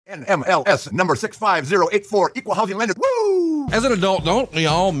NMLS number 65084, equal housing lender. Woo! As an adult, don't we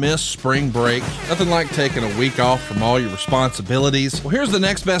all miss spring break? Nothing like taking a week off from all your responsibilities. Well, here's the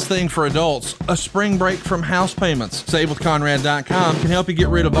next best thing for adults, a spring break from house payments. SaveWithConrad.com can help you get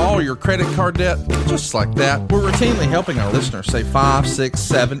rid of all your credit card debt, just like that. We're routinely helping our listeners save $5, $6,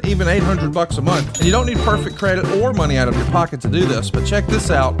 $7, even $800 a month. And you don't need perfect credit or money out of your pocket to do this, but check this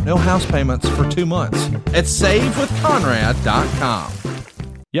out, no house payments for 2 months at SaveWithConrad.com.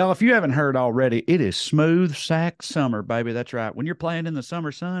 Y'all, if you haven't heard already, it is smooth sack summer, baby. That's right. When you're playing in the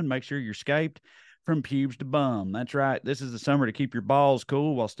summer sun, make sure you're scaped from pubes to bum. That's right. This is the summer to keep your balls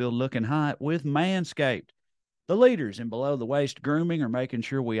cool while still looking hot with Manscaped. The leaders in below-the-waist grooming are making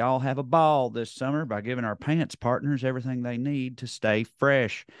sure we all have a ball this summer by giving our pants partners everything they need to stay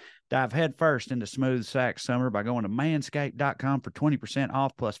fresh. Dive headfirst into smooth sack summer by going to manscaped.com for 20%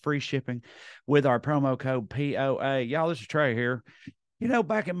 off plus free shipping with our promo code POA. Y'all, this is Trey here. You know,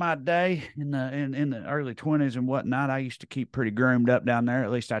 back in my day, in the early 20s and whatnot, I used to keep pretty groomed up down there. At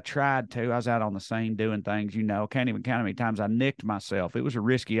least I tried to. I was out on the scene doing things, you know. Can't even count how many times I nicked myself. It was a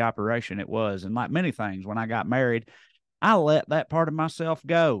risky operation, it was. And like many things, when I got married, I let that part of myself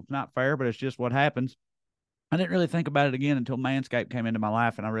go. Not fair, but it's just what happens. I didn't really think about it again until Manscaped came into my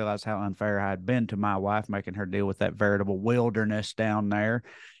life, and I realized how unfair I had been to my wife, making her deal with that veritable wilderness down there.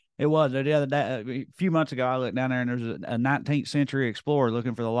 It was. The other day, a few months ago, I looked down there and there was a 19th century explorer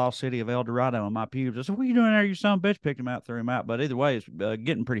looking for the lost city of El Dorado in my pubes. I said, "What are you doing there? You son of a bitch." Picked him out, threw him out. But either way, it's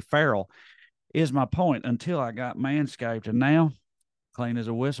getting pretty feral, is my point, until I got Manscaped. And now, clean as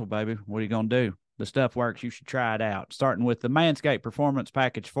a whistle, baby. What are you going to do? The stuff works. You should try it out. Starting with the Manscaped Performance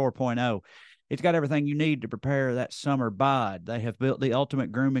Package 4.0. It's got everything you need to prepare that summer bod. They have built the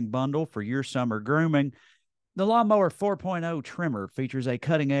ultimate grooming bundle for your summer grooming. The Lawnmower 4.0 trimmer features a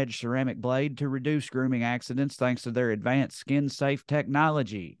cutting-edge ceramic blade to reduce grooming accidents thanks to their advanced skin-safe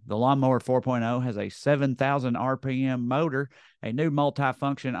technology. The Lawnmower 4.0 has a 7,000 RPM motor. A new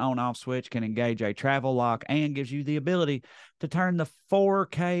multi-function on-off switch can engage a travel lock and gives you the ability to turn the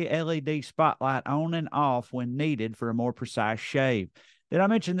 4K LED spotlight on and off when needed for a more precise shave. Did I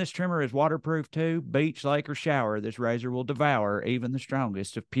mention this trimmer is waterproof too? Beach, lake, or shower, this razor will devour even the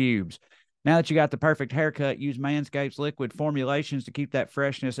strongest of pubes. Now that you got the perfect haircut, use Manscaped's liquid formulations to keep that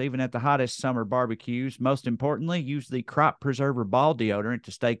freshness even at the hottest summer barbecues. Most importantly, use the Crop Preserver Ball Deodorant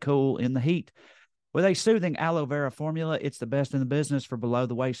to stay cool in the heat. With a soothing aloe vera formula, it's the best in the business for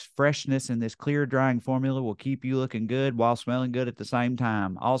below-the-waist freshness, and this clear, drying formula will keep you looking good while smelling good at the same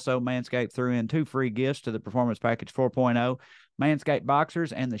time. Also, Manscaped threw in 2 free gifts to the Performance Package 4.0, Manscaped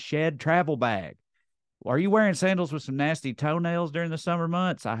Boxers and the Shed Travel Bag. Are you wearing sandals with some nasty toenails during the summer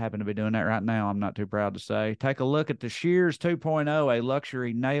months? I happen to be doing that right now. I'm not too proud to say. Take a look at the Shears 2.0, a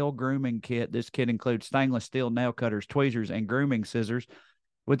luxury nail grooming kit. This kit includes stainless steel nail cutters, tweezers, and grooming scissors.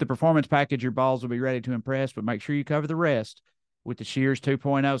 With the Performance Package, your balls will be ready to impress, but make sure you cover the rest with the Shears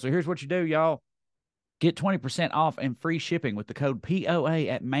 2.0. So here's what you do, y'all. Get 20% off and free shipping with the code POA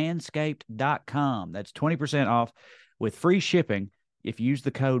at manscaped.com. That's 20% off with free shipping if you use the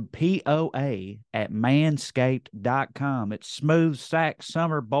code POA at manscaped.com. It's smooth sack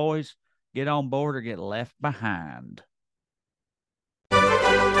summer, boys. Get on board or get left behind.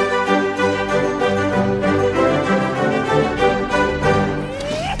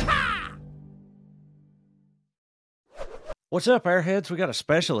 What's up, Airheads? We got a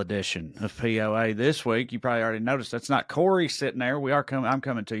special edition of POA this week. You probably already noticed that's not Corey sitting there. I'm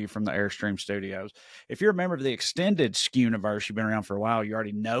coming to you from the Airstream Studios. If you're a member of the extended SKU-universe, you've been around for a while, you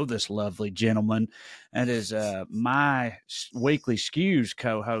already know this lovely gentleman. That is my weekly SKUs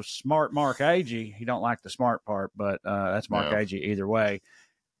co-host, Smart Mark Agee. He don't like the smart part, but that's Mark Agee either way.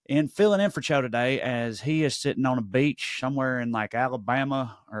 And filling in for Cho today as he is sitting on a beach somewhere in like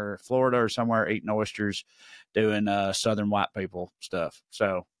Alabama or Florida or somewhere eating oysters, doing Southern white people stuff.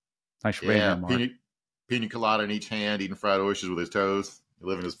 So thanks for being here, Mark. Pina colada in each hand, eating fried oysters with his toes,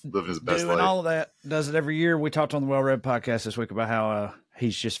 living his best life. Doing all of that, does it every year. We talked on the Well Read podcast this week about how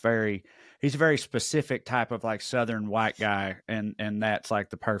he's a very specific type of like Southern white guy, and that's like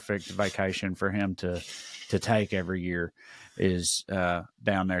the perfect vacation for him to take every year is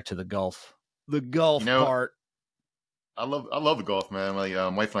down there to the Gulf. The Gulf part. I love the Gulf, man. My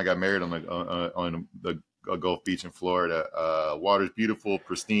wife and I got married on the Gulf Beach in Florida. Water's beautiful,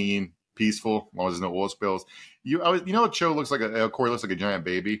 pristine, peaceful. As long as there's no oil spills. Cho looks like Corey looks like a giant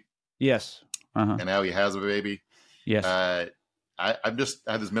baby. Yes. Uh-huh. And now he has a baby. Yes. I just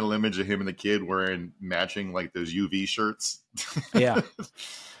had this mental image of him and the kid wearing matching like those UV shirts. Yeah.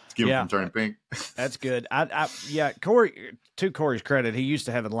 keep him Yeah. from turning pink. That's good. Yeah, Corey, to Corey's credit, he used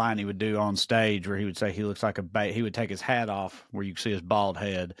to have a line he would do on stage where he would say he looks like he would take his hat off where you can see his bald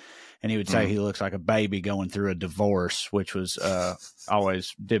head, and he would say he looks like a baby going through a divorce, which was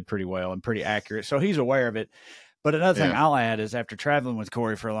always did pretty well and pretty accurate. So he's aware of it. But another thing I'll add is after traveling with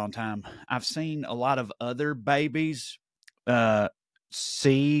Corey for a long time, I've seen a lot of other babies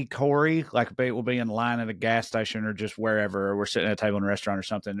see Corey, like we'll be in line at a gas station or just wherever, or we're sitting at a table in a restaurant or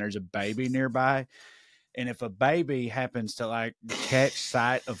something, and there's a baby nearby. And if a baby happens to like catch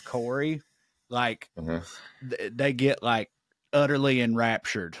sight of Corey, like they get like utterly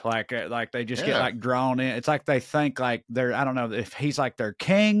enraptured. Like they just get like drawn in. It's like they think like they're, I don't know if he's like their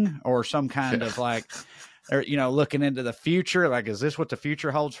king or some kind of like, they're, looking into the future. Like, is this what the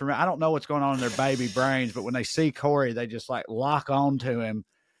future holds for me? I don't know what's going on in their baby brains, but when they see Corey, they just like lock on to him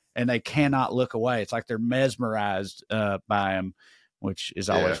and they cannot look away. It's like they're mesmerized by him, which is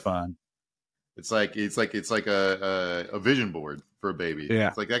always fun. It's like a vision board for a baby. Yeah.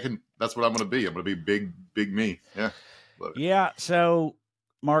 It's like that's what I'm going to be. I'm going to be big me. Yeah. Yeah. So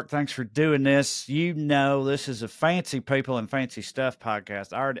Mark, thanks for doing this. This is a fancy people and fancy stuff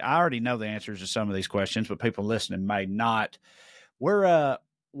podcast. I already know the answers to some of these questions, but people listening may not. Where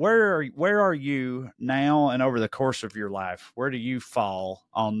are you now and over the course of your life? Where do you fall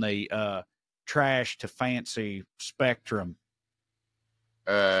on the trash to fancy spectrum?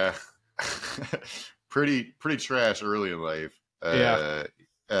 Pretty trash early in life.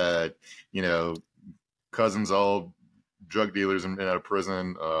 Cousins all drug dealers and out of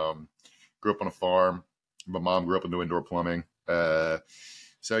prison. Grew up on a farm. My mom grew up in indoor plumbing. My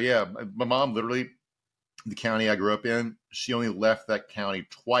mom literally, the county I grew up in, she only left that county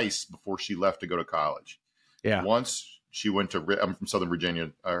twice before she left to go to college. Yeah. Once she went to, I'm from Southern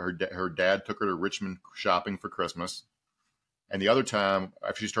Virginia. Her dad took her to Richmond shopping for Christmas. And the other time,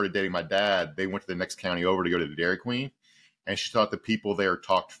 after she started dating my dad, they went to the next county over to go to the Dairy Queen. And she thought the people there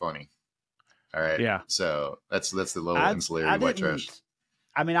talked funny. All right. Yeah. So that's the little insulated white trash.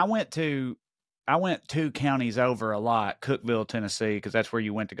 I mean, I went 2 counties over a lot, Cookeville, Tennessee, because that's where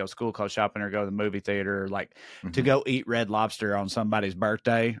you went to go school clothes shopping or go to the movie theater, or like to go eat Red Lobster on somebody's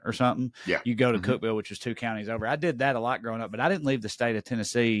birthday or something. Yeah. You go to Cookeville, which is 2 counties over. I did that a lot growing up, but I didn't leave the state of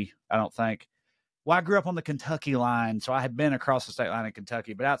Tennessee, I don't think. Well, I grew up on the Kentucky line, so I had been across the state line in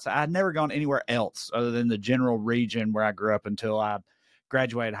Kentucky, but outside, I'd never gone anywhere else other than the general region where I grew up until I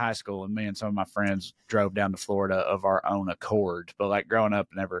graduated high school, and me and some of my friends drove down to Florida of our own accord. But like growing up,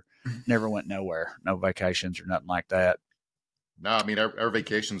 never went nowhere, no vacations or nothing like that. No, I mean our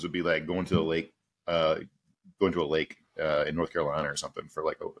vacations would be like going to a lake in North Carolina or something for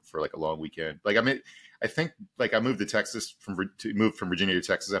a long weekend. Like I mean, I think like I moved to Texas from Virginia to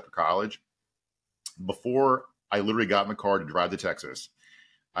Texas after college. Before I literally got in the car to drive to Texas,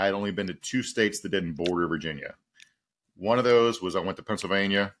 I had only been to 2 states that didn't border Virginia. One of those was I went to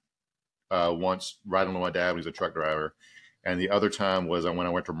Pennsylvania once, riding with my dad when he was a truck driver. And the other time was I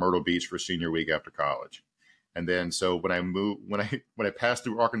went to Myrtle Beach for senior week after college. And then so when I passed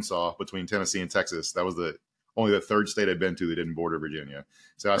through Arkansas between Tennessee and Texas, that was only the 3rd state I'd been to that didn't border Virginia.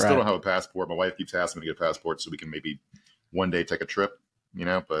 So I still don't have a passport. My wife keeps asking me to get a passport so we can maybe one day take a trip,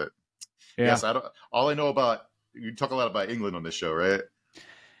 but yes, all I know about, you talk a lot about England on this show, right?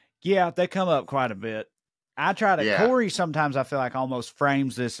 Yeah, they come up quite a bit. I try to, Corey sometimes I feel like almost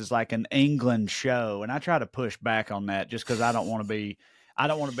frames this as like an England show. And I try to push back on that just because I don't want to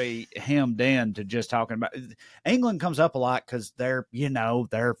be hemmed in to just talking about England comes up a lot because they're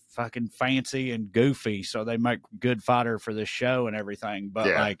fucking fancy and goofy. So they make good fodder for this show and everything.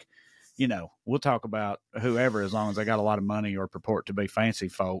 But we'll talk about whoever, as long as they got a lot of money or purport to be fancy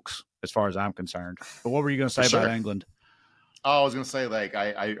folks, as far as I'm concerned. But what were you going to say about England? Oh, I was going to say, like,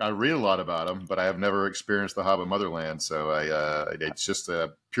 I read a lot about them, but I have never experienced the Hobbit motherland. So it's just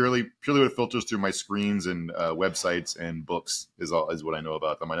purely what filters through my screens and websites and books is what I know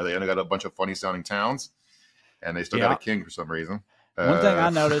about them. I know they got a bunch of funny sounding towns, and they still got a king for some reason. One thing I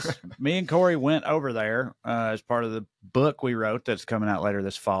noticed, me and Corey went over there as part of the book we wrote that's coming out later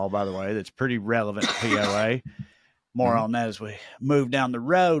this fall, by the way, that's pretty relevant to POA. More on that as we move down the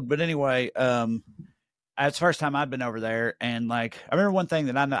road. But anyway, it's the first time I'd been over there, and like I remember one thing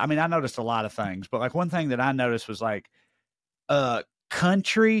that I noticed a lot of things, but like one thing that I noticed was like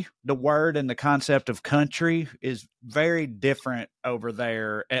country, the word and the concept of country is very different over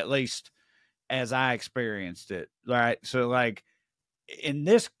there, at least as I experienced it. Right. So like in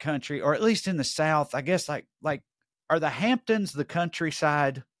this country, or at least in the South, I guess like are the Hamptons the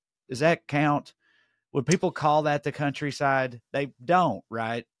countryside? Does that count? Would people call that the countryside? They don't,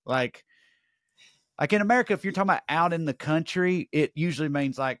 right? Like Like in America, if you're talking about out in the country, it usually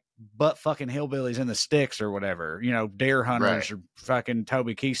means like butt fucking hillbillies in the sticks or whatever, you know, deer hunters or fucking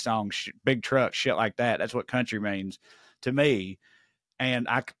Toby Keystone, big trucks, shit like that. That's what country means to me. And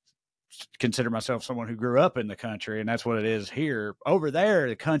I consider myself someone who grew up in the country, and that's what it is here. Over there,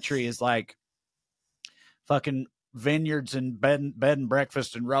 the country is like fucking vineyards and bed and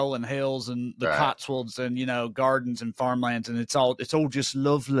breakfast and rolling hills and the Cotswolds and, you know, gardens and farmlands. And it's all just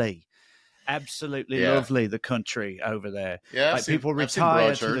lovely. Absolutely lovely, the country over there. Yeah, like people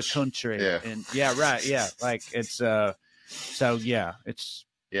retire to the country. Yeah. And yeah. Like it's so yeah, it's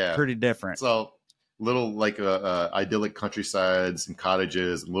pretty different. So little like idyllic countrysides and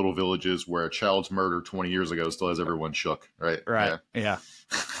cottages and little villages where a child's murder 20 years ago still has everyone shook. Right. Yeah.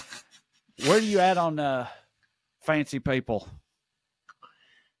 Where are you at on fancy people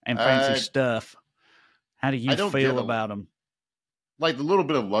and fancy stuff? How do you feel about them? Like the little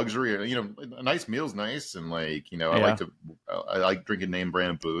bit of luxury, you know, a nice meal's nice, and like, you know, I like drinking name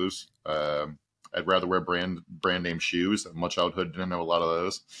brand booze. I'd rather wear brand name shoes. In my childhood, didn't know a lot of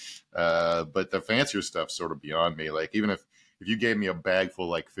those. But the fancier stuff's sort of beyond me. Like even if you gave me a bag full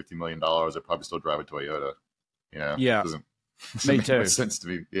of like $50 million, I'd probably still drive a Toyota. You know, yeah, doesn't me make too. sense to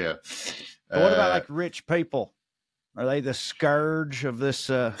me. Yeah. But what about like rich people? Are they the scourge of this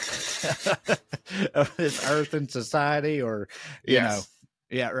of this earth and society, or you know?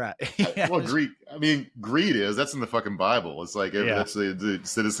 Yeah, right. Well, greed. I mean, greed is that's in the fucking Bible. It's like that's the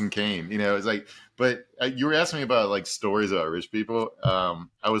Citizen Kane. You know, it's like. But you were asking me about like stories about rich people.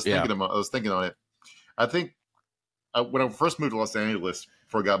 I was thinking on it. I think when I first moved to Los Angeles,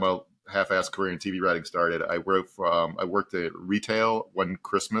 before I got my half-assed career in TV writing started, I worked at retail one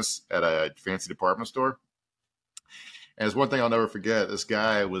Christmas at a fancy department store. And it's one thing I'll never forget. This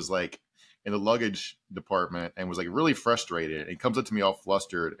guy was like in the luggage department and was like really frustrated. And he comes up to me all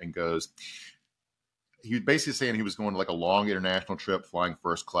flustered and goes, he was basically saying he was going to like a long international trip flying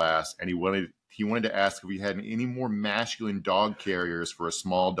first class. And he wanted to ask if we had any more masculine dog carriers for a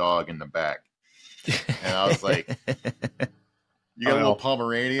small dog in the back. And I was like, you got a little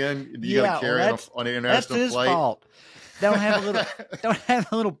Pomeranian? You got to carry on an international that's his flight? Fault. Don't have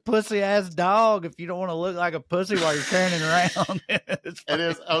a little pussy ass dog if you don't want to look like a pussy while you're carrying it around. It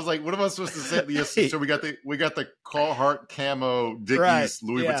is. I was like, what am I supposed to say? Yes, so we got the Carhartt camo Dickies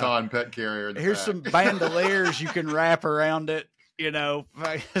Louis Vuitton pet carrier. Here's some bandoliers you can wrap around it. You know,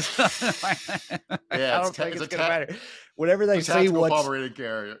 I don't think it's gonna matter. Whatever they see, Pomeranian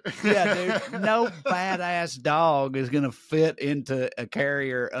carrier. Yeah, dude. No badass dog is gonna fit into a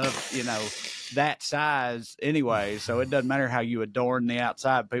carrier of that size anyway. So it doesn't matter how you adorn the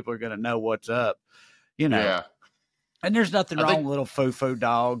outside; people are gonna know what's up. Yeah. And there's nothing wrong with little foo-foo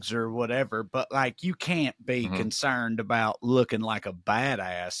dogs or whatever, but like you can't be concerned about looking like a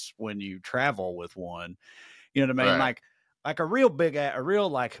badass when you travel with one. You know what I mean? Right. Like a real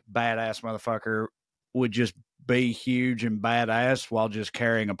like badass motherfucker would just be huge and badass while just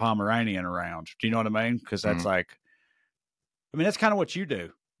carrying a Pomeranian around. Do you know what I mean? Because that's that's kind of what you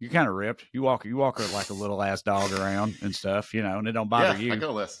do. You're kind of ripped. You walk like a little ass dog around and stuff, and it don't bother you. I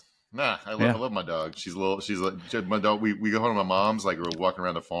got a list. Nah, I love my dog. She's like my dog. We go home to my mom's, like we're walking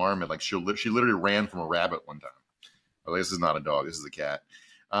around the farm, and like she literally ran from a rabbit one time. Like, this is not a dog. This is a cat.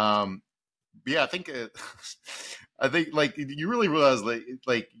 Yeah, I think like you really realize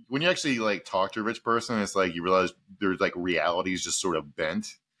like when you actually like talk to a rich person, it's like you realize there's like reality is just sort of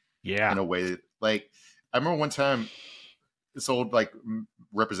bent. Yeah. In a way that, like, I remember one time this old like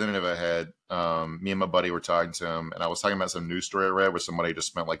representative I had, me and my buddy were talking to him, and I was talking about some news story I read where somebody just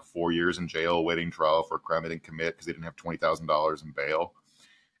spent like 4 years in jail waiting trial for a crime they didn't commit because they didn't have $20,000 in bail.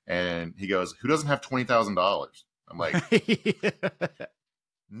 And he goes, "Who doesn't have $20,000?" I'm like,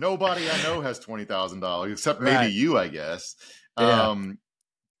 nobody I know has $20,000 except maybe you, I guess. Yeah,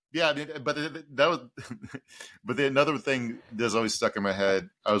 but that was. But then another thing that's always stuck in my head.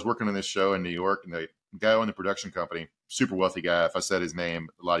 I was working on this show in New York, and the guy on the production company, super wealthy guy. If I said his name,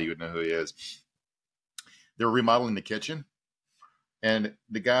 a lot of you would know who he is. They were remodeling the kitchen, and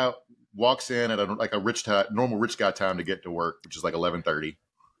the guy walks in at a normal rich guy time to get to work, which is like 11:30.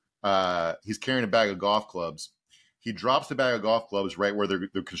 He's carrying a bag of golf clubs. He drops the bag of golf clubs right where the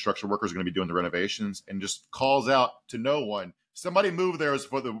construction workers are going to be doing the renovations, and just calls out to no one, "Somebody move there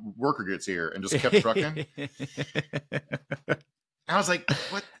before the worker gets here," and just kept trucking. I was like,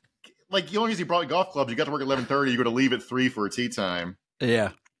 what? Like, the only reason you brought golf clubs, you got to work at 11:30, you're going to leave at 3 for a tea time.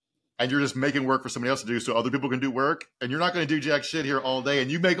 Yeah. And you're just making work for somebody else to do so other people can do work, and you're not going to do jack shit here all day,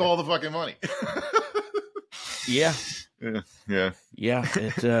 and you make all the fucking money. Yeah. Yeah.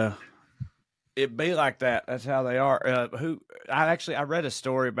 Yeah. It be like that. That's how they are. I read a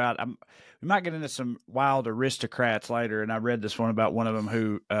story about. We might get into some wild aristocrats later, and I read this one about one of them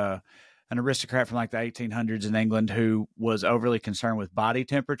who, an aristocrat from like the 1800s in England, who was overly concerned with body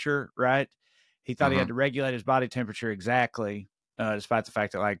temperature. Right, he thought he had to regulate his body temperature exactly, despite the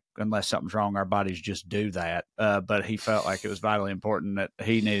fact that, like, unless something's wrong, our bodies just do that. But he felt like it was vitally important that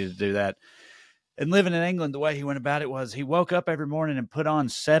he needed to do that. And living in England, the way he went about it was he woke up every morning and put on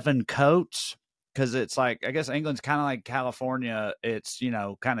 7 coats. Because it's like, I guess England's kind of like California. It's,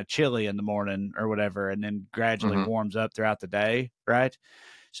 kind of chilly in the morning or whatever, and then gradually warms up throughout the day, right?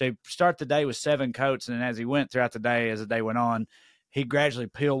 So he'd start the day with 7 coats, and then as he went throughout the day, as the day went on, he'd gradually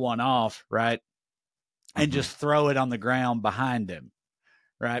peel one off, right? And just throw it on the ground behind him,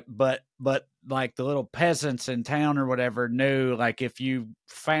 right? But like the little peasants in town or whatever knew, like, if you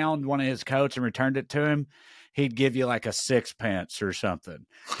found one of his coats and returned it to him, he'd give you like a 6 pence or something,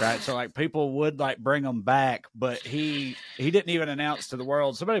 right? So like people would like bring them back, but he didn't even announce to the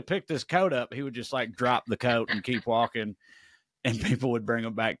world, somebody picked this coat up. He would just like drop the coat and keep walking, and people would bring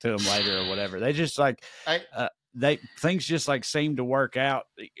them back to him later or whatever. They just like, things just like seem to work out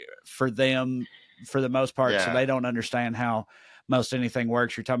for them for the most part. Yeah. So they don't understand how most anything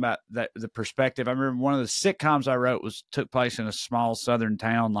works. You're talking about the perspective. I remember one of the sitcoms I wrote took place in a small southern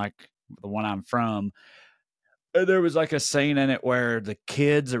town, like the one I'm from. There was like a scene in it where the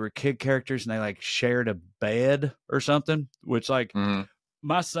kids, there were kid characters, and they like shared a bed or something, which like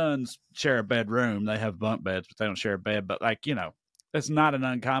my sons share a bedroom. They have bunk beds, but they don't share a bed. But like, that's not an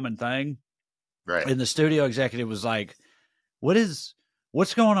uncommon thing. Right. And the studio executive was like, what's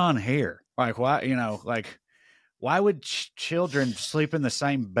going on here? Like, why, like, why would children sleep in the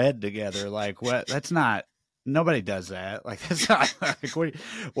same bed together? Like, what? That's not. Nobody does that. Like, that's not like,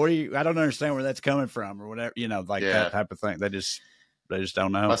 what do you, I don't understand where that's coming from or whatever, that type of thing. They just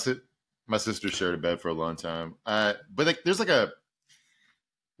don't know. My sister shared a bed for a long time. But like, there's like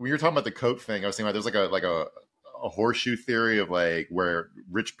when you're talking about the coat thing, I was thinking about, there's like a horseshoe theory of like where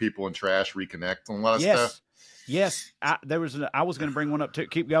rich people and trash reconnect on a lot of stuff. Yes. I was going to bring one up too.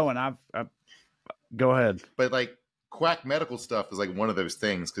 Keep going. Go ahead. But like, quack medical stuff is like one of those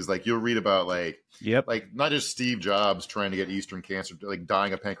things, because like you'll read about like not just Steve Jobs trying to get Eastern cancer, like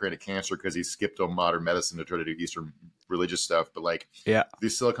dying of pancreatic cancer because he skipped on modern medicine to try to do Eastern religious stuff, but like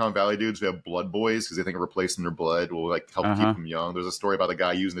these Silicon Valley dudes who have blood boys because they think replacing their blood will like help keep them young. There's a story about the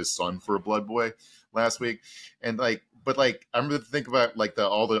guy using his son for a blood boy last week, and like, but like I remember to think about like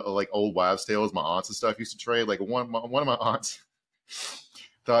all the like old wives' tales my aunts and stuff used to trade. Like one of my aunts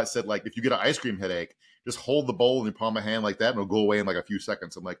said like, if you get an ice cream headache, just hold the bowl in your palm of hand like that, and it'll go away in like a few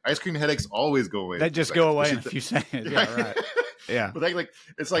seconds. I'm like, ice cream headaches always go away. They just go away in a few seconds. Yeah, right. Yeah. But like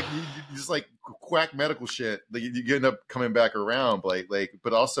it's like you just like quack medical shit. Like you end up coming back around,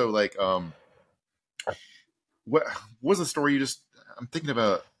 but also like what was the story you just? I'm thinking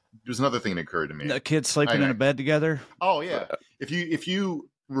about. There's another thing that occurred to me. The kids sleeping in a bed together. Oh yeah. If you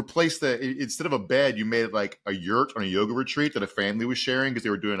replace instead of a bed, you made it like a yurt on a yoga retreat that a family was sharing because they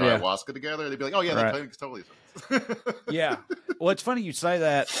were doing ayahuasca together. They'd be like, oh yeah, that makes totally sense. Yeah. Well, it's funny you say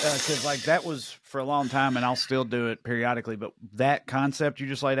that because like that was for a long time, and I'll still do it periodically, but that concept you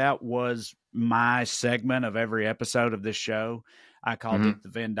just laid out was my segment of every episode of this show. I called it the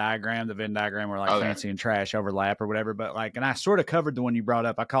Venn diagram where like fancy and trash overlap or whatever. But like, and I sort of covered the one you brought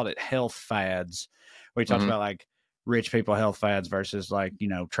up. I called it health fads, where he talks about like rich people health fads versus like,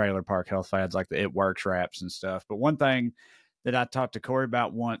 trailer park health fads, like the It Works wraps and stuff. But one thing that I talked to Corey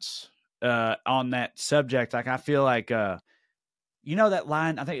about once on that subject, like I feel like, that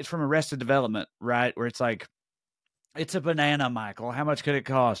line, I think it's from Arrested Development, right? Where it's like, it's a banana, Michael. How much could it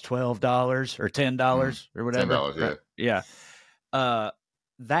cost? $12 or $10 or whatever? $10, yeah. Right? Yeah.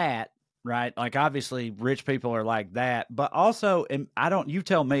 That, right? Like obviously rich people are like that, but also, you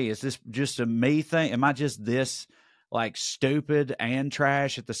tell me, is this just a me thing? Am I just this like stupid and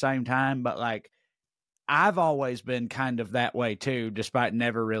trash at the same time? But like, I've always been kind of that way too, despite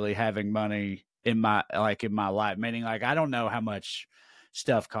never really having money in my life, meaning like, I don't know how much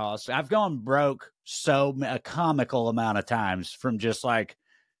stuff costs. I've gone broke a comical amount of times from just like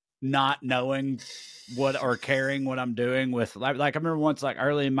not knowing what or caring what I'm doing with like I remember once, like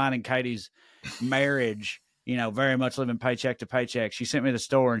early in mine and Katie's marriage, very much living paycheck to paycheck. She sent me to the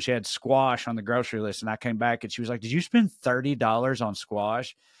store and she had squash on the grocery list, and I came back and she was like, did you spend $30 on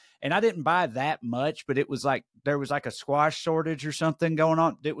squash? And I didn't buy that much, but it was like there was like a squash shortage or something going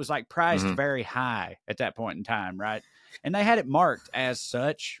on. It was like priced very high at that point in time, right? And they had it marked as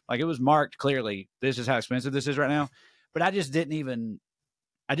such. Like it was marked clearly, this is how expensive this is right now. But I just didn't even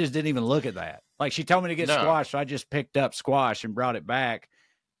look at that. Like she told me to get squash, so I just picked up squash and brought it back.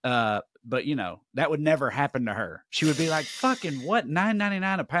 But you know, that would never happen to her. She would be like, fucking what,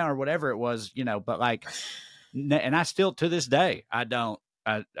 $9.99 a pound or whatever it was, you know, but like, and I still, to this day, I don't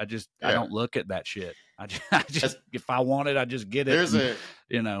look at that shit. I just if I want it, I just get it.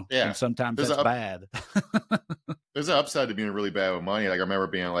 And sometimes that's bad. There's an upside to being really bad with money. Like I remember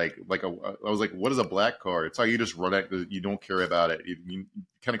being I was like, what is a black card? It's like you just run it, you don't care about it. You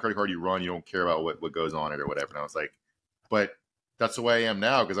kind of credit card you run, you don't care about what goes on it or whatever. And I was like, but that's the way I am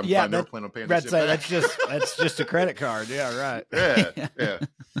now because I'm never planning on paying this shit back. That's just a credit card. Yeah, right. Yeah.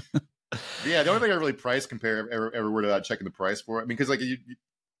 Yeah, the only thing I really price compare ever without checking the price for it. I mean, because like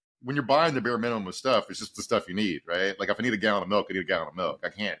when you're buying the bare minimum of stuff, it's just the stuff you need, right? Like if I need a gallon of milk, I need a gallon of milk. I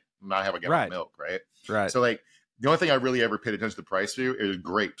can't not have a gallon of milk, right? Right. So like the only thing I really ever paid attention to the price to is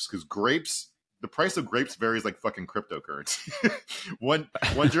grapes, because the price of grapes varies like fucking cryptocurrency. one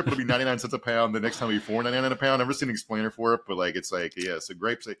drip will be 99 cents a pound. The next time it'll be $4.99 a pound. I've never seen an explainer for it, but like it's like so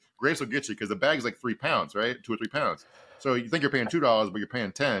grapes will get you because the bag is like 3 pounds, right? 2 or 3 pounds. So you think you're paying $2, but you're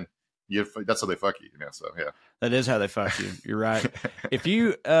paying 10. That's how they fuck you, So yeah, that is how they fuck you. You're right. If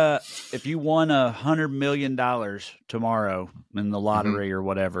you won $100 million tomorrow in the lottery or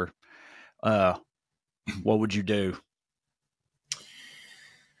whatever, what would you do?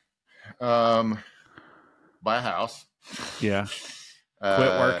 Buy a house. Yeah. Quit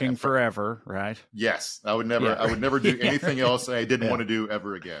working forever, right? Yes, I would never do anything else I didn't want to do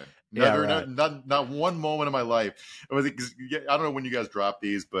ever again. Not one moment of my life. I don't know when you guys drop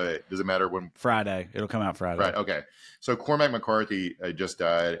these, but does it matter when? Friday. It'll come out Friday. Right. Okay. So Cormac McCarthy just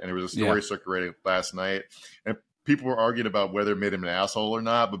died, and there was a story circulating last night, and people were arguing about whether it made him an asshole or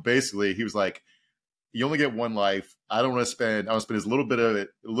not. But basically, he was like, "You only get one life. I want to spend as little of it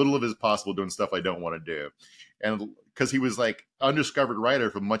as possible doing stuff I don't want to do." And because he was like undiscovered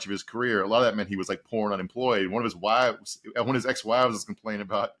writer for much of his career, a lot of that meant he was like poor and unemployed. One of his ex-wives was complaining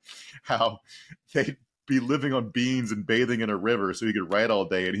about how they'd be living on beans and bathing in a river so he could write all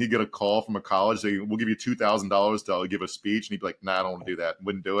day. And he'd get a call from a college saying, "We'll give you $2,000 to give a speech." And he'd be like, "Nah, I don't want to do that."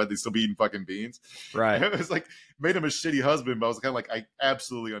 Wouldn't do it. They'd still be eating fucking beans. Right. And it was like, made him a shitty husband, but I was kind of like, I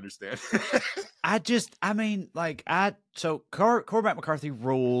absolutely understand. So Cormac McCarthy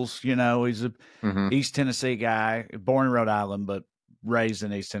rules, he's a East Tennessee guy, born in Rhode Island, but raised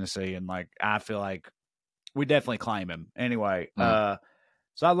in East Tennessee. And like, I feel like we definitely claim him anyway. So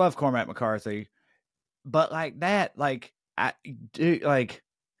I love Cormac McCarthy, but like that, like you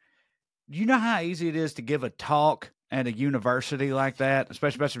know how easy it is to give a talk at a university like that,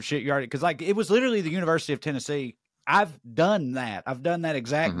 especially about some shit you already, because like it was literally the University of Tennessee. I've done that. I've done that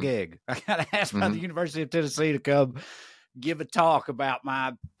exact gig. I got asked by the University of Tennessee to come give a talk about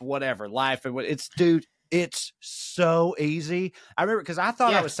my whatever life and what it's so easy. I remember because I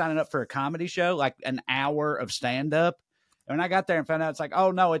thought I was signing up for a comedy show, like an hour of stand up. And when I got there and found out, it's like, oh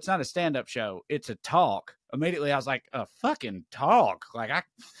no, it's not a stand up show. It's a talk. Immediately I was like, a fucking talk. Like I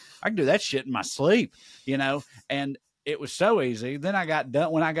can do that shit in my sleep, and it was so easy. Then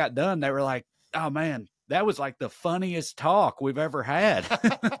when I got done, they were like, oh man, that was like the funniest talk we've ever had.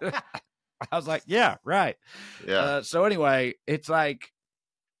 I was like, yeah, right. Yeah. So anyway, it's like,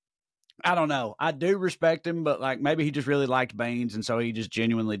 I don't know. I do respect him, but like maybe he just really liked beans. And so he just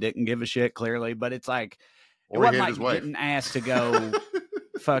genuinely didn't give a shit clearly, but it's like, it wasn't like getting asked to go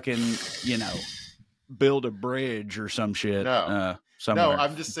fucking, build a bridge or some shit. No, somewhere.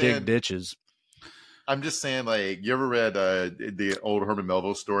 I'm just saying, dig ditches. I'm just saying, like, you ever read the old Herman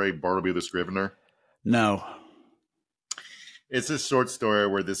Melville story, Bartleby the Scrivener? No. It's this short story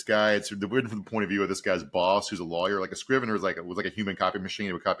where this guy, it's written from the point of view of this guy's boss, who's a lawyer. Like a scrivener was like a human copy machine.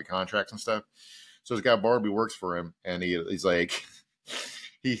 He would copy contracts and stuff. So this guy Bartleby works for him, and he's like,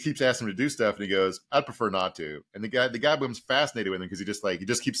 he keeps asking him to do stuff, and he goes, "I'd prefer not to." And the guy becomes fascinated with him because he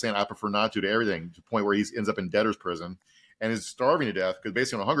just keeps saying, "I prefer not to everything," to the point where he ends up in debtor's prison and is starving to death because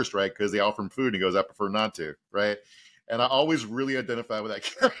basically on a hunger strike because they offer him food, and he goes, "I prefer not to." Right? And I always really identify with that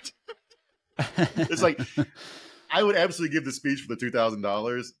character. It's like, I would absolutely give the speech for the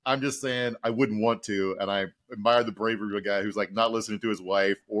 $2,000. I'm just saying I wouldn't want to, and I admire the bravery of a guy who's like not listening to his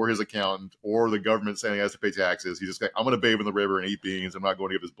wife or his accountant or the government saying he has to pay taxes. He's just like, I'm going to bathe in the river and eat beans. I'm not going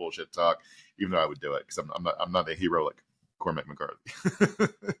to give this bullshit talk, even though I would do it because I'm not a hero like Cormac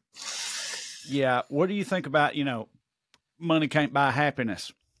McCarthy. Yeah, what do you think about money can't buy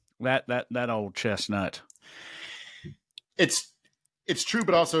happiness? That old chestnut. It's true,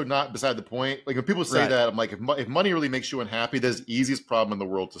 but also not beside the point. Like when people say that, I'm like, if money really makes you unhappy, that's the easiest problem in the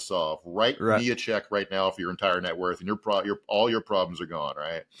world to solve. Write me a check right now for your entire net worth, and all your problems are gone.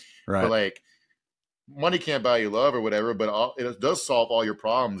 Right. But like, money can't buy you love or whatever, but it does solve all your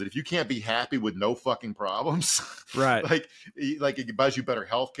problems. And if you can't be happy with no fucking problems, Right. like it buys you better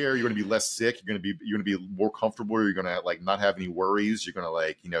healthcare. You're going to be less sick. You're going to be more comfortable. You're going to like not have any worries. You're going to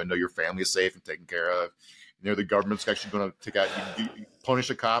like, know your family is safe and taken care of. The government's actually going to take out, you punish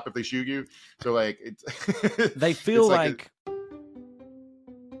a cop if they shoot you. So like, they feel like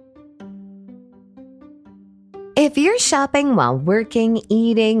If you're shopping while working,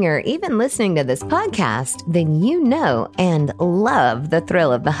 eating, or even listening to this podcast, then you know and love the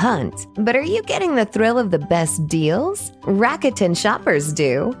thrill of the hunt. But are you getting the thrill of the best deals? Rakuten shoppers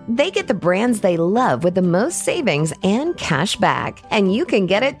do. They get the brands they love with the most savings and cash back. And you can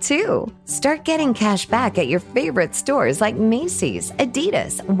get it too. Start getting cash back at your favorite stores like Macy's,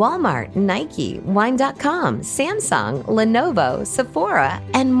 Adidas, Walmart, Nike, Wine.com, Samsung, Lenovo, Sephora,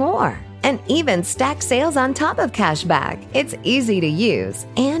 and more. And even stack sales on top of cashback. It's easy to use,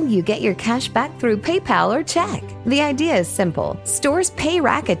 and you get your cash back through PayPal or check. The idea is simple. Stores pay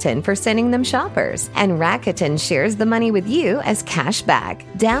Rakuten for sending them shoppers, and Rakuten shares the money with you as cash back.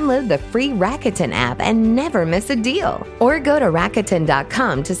 Download the free Rakuten app and never miss a deal. Or go to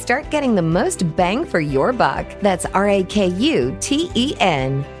Rakuten.com to start getting the most bang for your buck. That's Rakuten.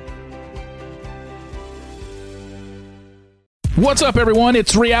 What's up, everyone?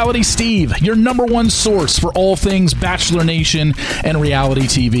 It's Reality Steve, your number one source for all things Bachelor Nation and reality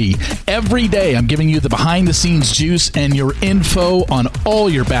TV. Every day, I'm giving you the behind-the-scenes juice and your info on all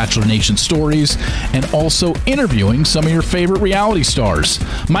your Bachelor Nation stories, and also interviewing some of your favorite reality stars.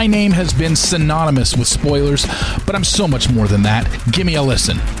 My name has been synonymous with spoilers, but I'm so much more than that. Give me a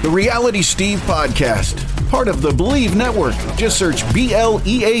listen. The Reality Steve Podcast, part of the Believe Network. Just search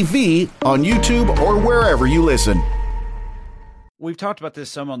BLEAV on YouTube or wherever you listen. We've talked about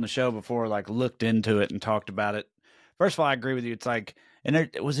this some on the show before, like looked into it and talked about it. First of all, I agree with you. It's like, and there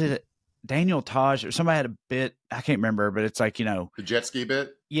was it Daniel Taj or somebody had a bit, I can't remember, but it's like, the jet ski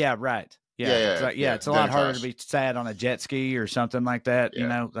bit. Yeah, right. Yeah. It's like, it's a lot harder to be sad on a jet ski or something like that.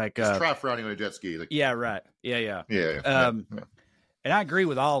 Yeah. Like just try frowning on a jet ski. Like, yeah, right. Yeah. Yeah. And I agree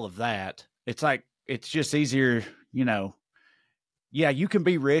with all of that. It's like, it's just easier, yeah, you can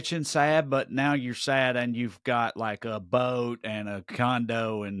be rich and sad, but now you're sad and you've got like a boat and a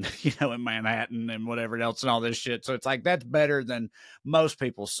condo and, in Manhattan and whatever else and all this shit. So it's like, that's better than most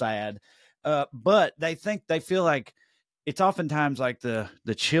people's sad. But they feel like it's oftentimes like the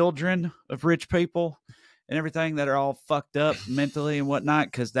children of rich people and everything that are all fucked up mentally and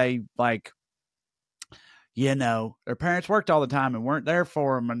whatnot. 'Cause they like, their parents worked all the time and weren't there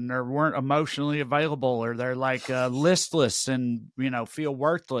for them, and they weren't emotionally available, or they're like listless and, feel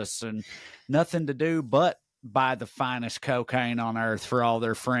worthless and nothing to do but buy the finest cocaine on earth for all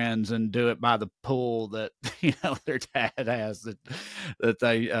their friends and do it by the pool that, their dad has that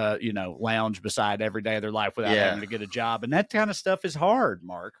they, lounge beside every day of their life without having to get a job. And that kind of stuff is hard,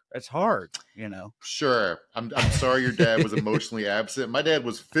 Mark. It's hard, Sure. I'm sorry your dad was emotionally absent. My dad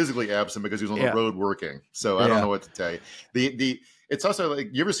was physically absent because he was on the road working. So I don't know what to tell you. It's also like,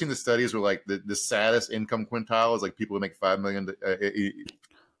 you ever seen the studies where like the saddest income quintile is like people who make $5 million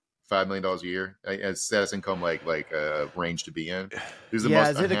a year as status income, like range to be in. Who's the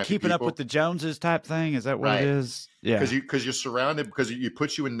most is it a keeping people? Up with the Joneses type thing? Is that what it is? Yeah. Because you're surrounded, because you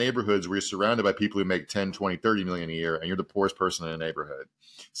put you in neighborhoods where you're surrounded by people who make 10, 20, 30 million a year, and you're the poorest person in a neighborhood.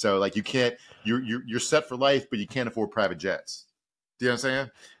 So like you're set for life, but you can't afford private jets. Do you know what I'm saying?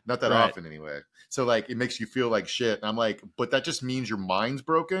 Not that often anyway. So like it makes you feel like shit. And I'm like, but that just means your mind's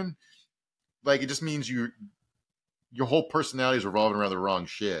broken. Like it just means your whole personality is revolving around the wrong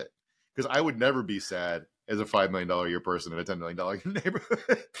shit. Because I would never be sad as a $5 million a year person in a $10 million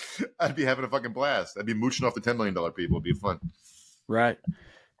neighborhood. I'd be having a fucking blast. I'd be mooching off the $10 million people. It'd be fun. Right.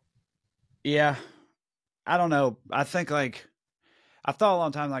 Yeah. I don't know. I think like, I've thought a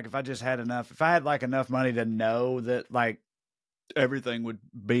long time, like if I just had like enough money to know that like everything would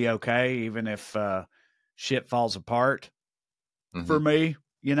be okay, even if shit falls apart for me.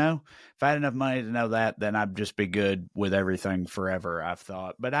 If I had enough money to know that, then I'd just be good with everything forever, I've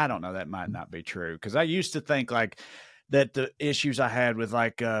thought. But I don't know. That might not be true. Because I used to think like that the issues I had with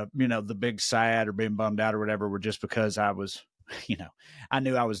like, the big sad or being bummed out or whatever were just because I was, I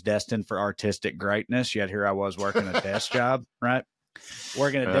knew I was destined for artistic greatness. Yet here I was working a desk job, right?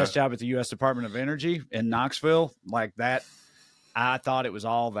 Working a desk job at the U.S. Department of Energy in Knoxville, like that. I thought it was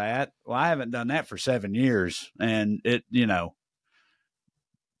all that. Well, I haven't done that for 7 years. And it,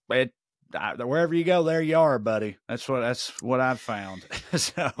 wherever you go, there you are, buddy. That's what I've found.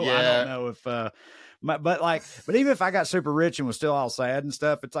 So I don't know if, but even if I got super rich and was still all sad and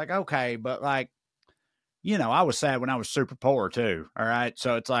stuff, it's like, okay, but like, I was sad when I was super poor too. All right.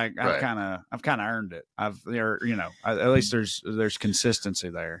 So it's like, I've Right. kind of earned it. At least there's consistency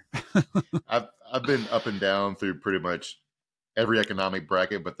there. I've been up and down through pretty much every economic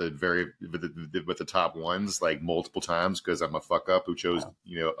bracket, but the top ones like multiple times because I'm a fuck up who chose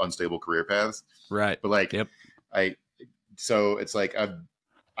unstable career paths. Right. But like, Yep. So it's like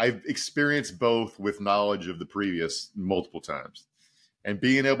I've experienced both with knowledge of the previous multiple times, and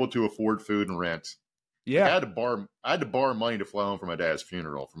being able to afford food and rent. Yeah. I had to borrow money to fly home for my dad's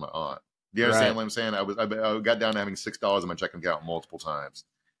funeral from my aunt. Do you understand what I'm saying? I got down to having $6 in my checking account multiple times.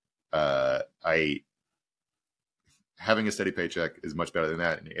 Having a steady paycheck is much better than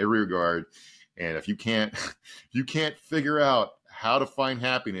that in every regard. And if you can't figure out how to find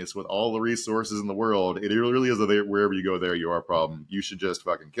happiness with all the resources in the world, it really is wherever you go, there you are problem. You should just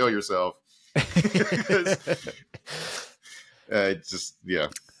fucking kill yourself. I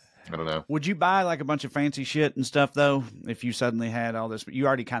don't know. Would you buy like a bunch of fancy shit and stuff though? If you suddenly had all this, you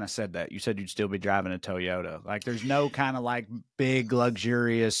already kind of said that. You said you'd still be driving a Toyota. Like there's no kind of like big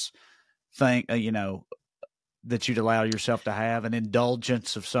luxurious thing, that you'd allow yourself to have an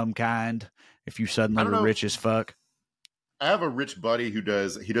indulgence of some kind if you suddenly were rich as fuck. I have a rich buddy he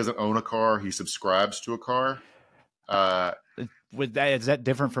doesn't own a car. He subscribes to a car. Is that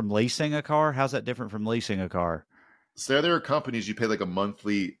different from leasing a car? How's that different from leasing a car? So there are companies you pay like a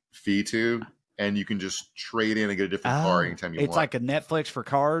monthly fee to, and you can just trade in and get a different car anytime you want. It's like a Netflix for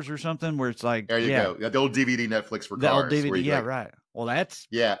cars or something where it's like, there you go. The old DVD Netflix for the cars. old DVD, right. Well, that's,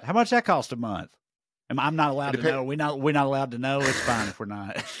 yeah. How much that cost a month? I'm not allowed to know. We're not allowed to know. It's fine if we're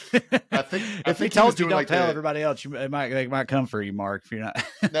not. If he told you, don't tell everybody else. They might come for you, Mark. If you're not.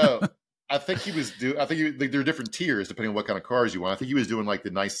 No, I think he was there are different tiers depending on what kind of cars you want. I think he was doing like the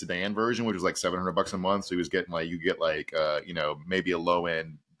nice sedan version, which was like $700 a month. So he was getting like maybe a low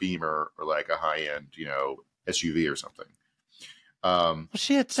end Beamer or like a high end SUV or something. Well,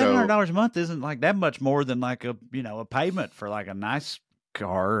 shit, $700 a month isn't like that much more than like a payment for like a nice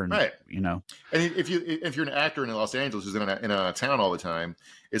car, and right. And if you're an actor in Los Angeles who's in a town all the time,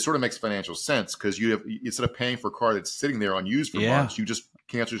 it sort of makes financial sense because instead of paying for a car that's sitting there unused for months, you just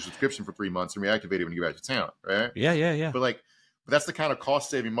cancel your subscription for 3 months and reactivate it when you get back to town, right? Yeah. But that's the kind of cost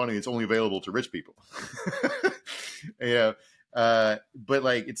saving money that's only available to rich people. I'd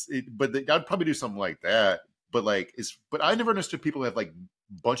probably do something like that. But I never understood people who have like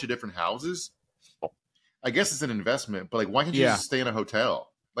a bunch of different houses. I guess it's an investment, but like, why can't you just stay in a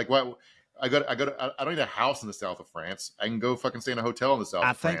hotel? Like, why? I don't need a house in the south of France. I can go fucking stay in a hotel in the south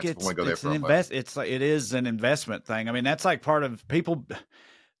of France. I think it is an investment thing. I mean, that's like part of people.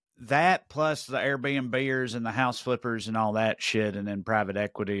 That plus the Airbnbers and the house flippers and all that shit, and then private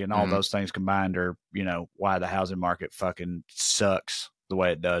equity and all those things combined are, why the housing market fucking sucks the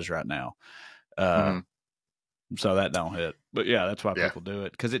way it does right now. So that don't hit. But yeah, that's why people do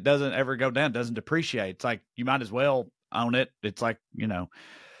it, because it doesn't ever go down, doesn't depreciate. It's like you might as well own it. It's like,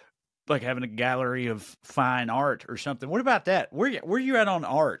 like having a gallery of fine art or something. What about that? Where you at on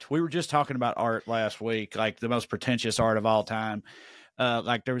art? We were just talking about art last week, like the most pretentious art of all time.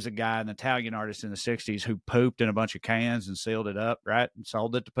 Like there was a guy, an Italian artist in the 60s, who pooped in a bunch of cans and sealed it up, right? And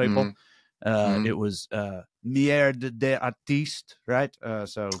sold it to people. It was Merde d'Artiste, right?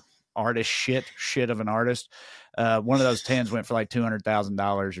 So artist shit of an artist. One of those tins went for like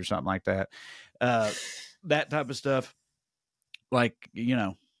 $200,000 or something like that. That type of stuff. Like,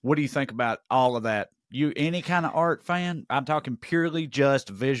 what do you think about all of that? You any kind of art fan? I'm talking purely just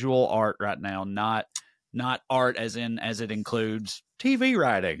visual art right now, not art as it includes TV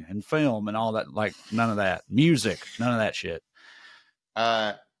writing and film and all that. Like none of that. Music, none of that shit.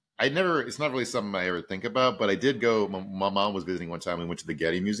 It's not really something I ever think about, but I did go. My mom was visiting one time. We went to the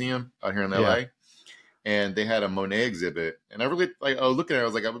Getty Museum out here in LA, and they had a Monet exhibit. And I really I was looking at it. I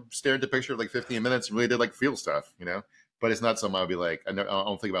was like, I would stare at the picture for like 15 minutes and really did like feel stuff, But it's not something I'd be like, I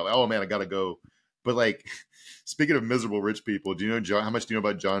don't think about, like, oh man, I gotta go. But like, speaking of miserable rich people, do you know how much do you know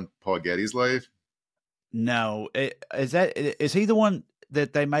about John Paul Getty's life? No, is he the one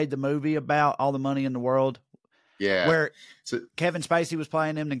that they made the movie about, All the Money in the World? Yeah, where Kevin Spacey was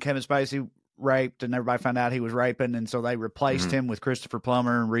playing him, and Kevin Spacey raped, and everybody found out he was raping, and so they replaced him with Christopher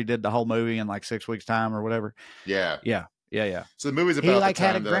Plummer and redid the whole movie in like 6 weeks' time or whatever. Yeah. So the movie's about he like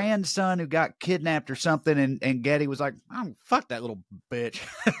had a grandson who got kidnapped or something, and Getty was like, "Oh, fuck that little bitch."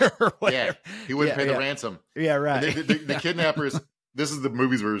 Or whatever. Yeah, he wouldn't pay the ransom. Yeah, right. And the kidnappers. This is the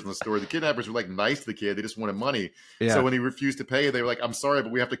movie's version of the story. The kidnappers were like nice to the kid; they just wanted money. Yeah. So when he refused to pay, they were like, "I'm sorry,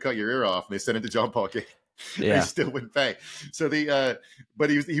 but we have to cut your ear off." And they sent it to John Paul Getty. Yeah. He still wouldn't pay. So but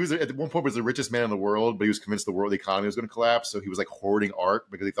he was at one point was the richest man in the world, but he was convinced the economy was going to collapse. So he was like hoarding art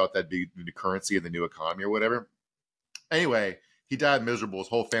because he thought that'd be the currency of the new economy or whatever. Anyway, he died miserable. His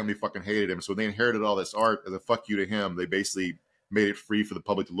whole family fucking hated him. So when they inherited all this art as a fuck you to him, they basically made it free for the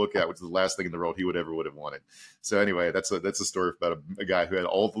public to look at, which is the last thing in the world he would have wanted. So anyway, that's a story about a guy who had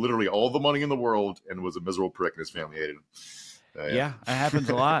literally all the money in the world and was a miserable prick, and his family hated him. Yeah, it happens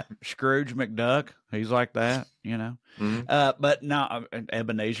a lot. Scrooge McDuck, he's like that, you know. Mm-hmm. But no,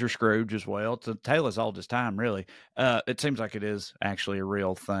 Ebenezer Scrooge as well. It's a tale as old as time, really. It seems like it is actually a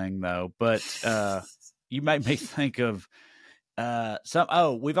real thing, though. But you made me think of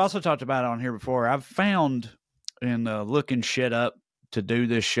we've also talked about it on here before. I've found in looking shit up to do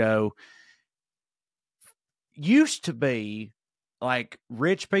this show, used to be like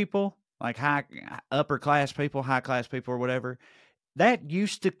rich people, like upper class people, high class people or whatever, that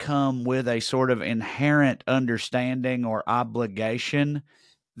used to come with a sort of inherent understanding or obligation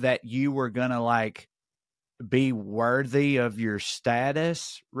that you were going to like be worthy of your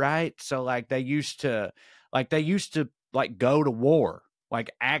status. Right. So like they used to like go to war,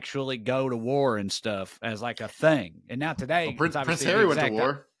 like actually go to war and stuff as like a thing. And now today, Prince Harry went to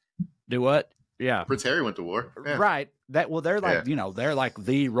war. Do what? Yeah. Prince Harry went to war. Yeah. Right. They're like, they're like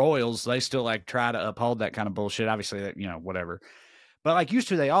the royals. They still like try to uphold that kind of bullshit. Obviously, that, whatever. But like used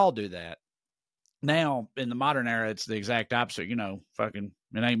to, they all do that. Now in the modern era, it's the exact opposite. Fucking,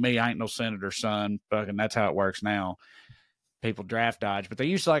 it ain't me. I ain't no senator's son. Fucking, that's how it works now. People draft dodge, but they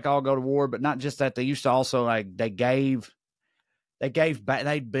used to like all go to war. But not just that. They used to also like they'd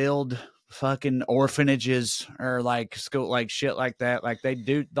build fucking orphanages or like school, like shit like that. Like they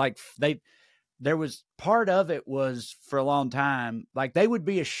do, like there was part of it was for a long time, like they would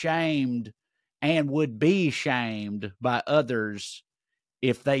be ashamed and would be shamed by others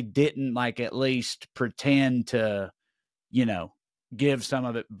if they didn't like at least pretend to, give some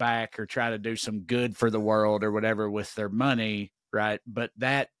of it back or try to do some good for the world or whatever with their money. Right. But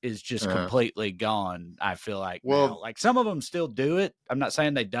that is just completely gone. I feel like, now. Like some of them still do it. I'm not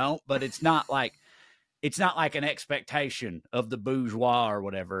saying they don't, but it's not like an expectation of the bourgeois or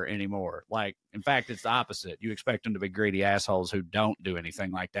whatever anymore. Like, in fact, it's the opposite. You expect them to be greedy assholes who don't do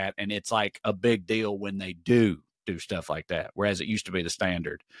anything like that. And it's like a big deal when they do stuff like that. Whereas it used to be the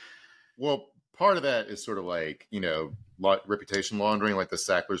standard. Well, part of that is sort of like, reputation laundering, like the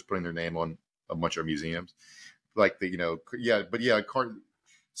Sacklers putting their name on a bunch of museums. Like but the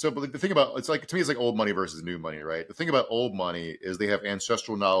thing about, it's like, to me, it's like old money versus new money, right? The thing about old money is they have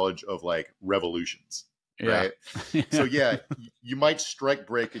ancestral knowledge of like revolutions, right? Yeah. So you might strike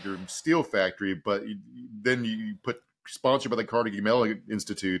break at your steel factory, but then you put sponsored by the Carnegie Mellon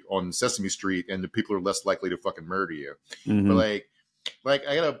Institute on Sesame Street, and the people are less likely to fucking murder you. Mm-hmm. But like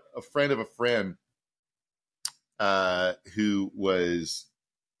I got a friend of a friend who was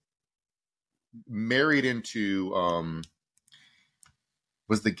married into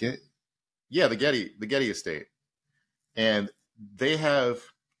the Getty estate, and they have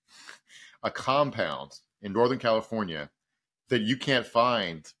a compound in Northern California that you can't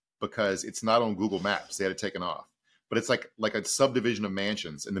find because it's not on Google Maps. They had it taken off, but it's like a subdivision of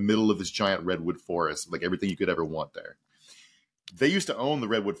mansions in the middle of this giant redwood forest, like everything you could ever want there. They used to own the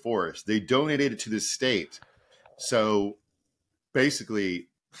redwood forest. They donated it to the state, so basically.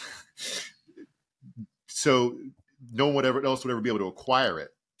 So no one else would ever be able to acquire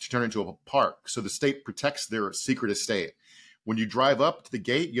it to turn it into a park. So the state protects their secret estate. When you drive up to the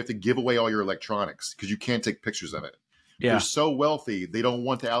gate, you have to give away all your electronics because you can't take pictures of it. Yeah. They're so wealthy, they don't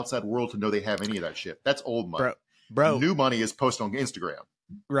want the outside world to know they have any of that shit. That's old money. Bro. New money is posted on Instagram.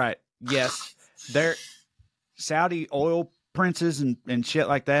 Right. Yes. They're Saudi oil princes and shit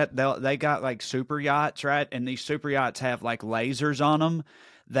like that. They got like super yachts, right? And these super yachts have like lasers on them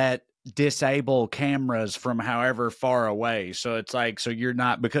that disable cameras from however far away. So it's like, you are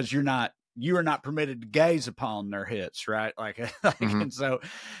not permitted to gaze upon their hits, right? But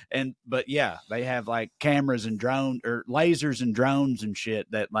yeah, they have like cameras and drone or lasers and drones and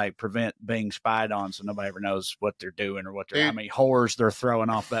shit that like prevent being spied on, so nobody ever knows what they're doing or how many whores they're throwing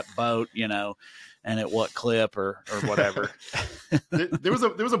off that boat, and at what clip or whatever. there was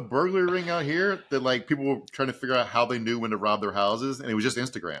a burglary ring out here that like people were trying to figure out how they knew when to rob their houses, and it was just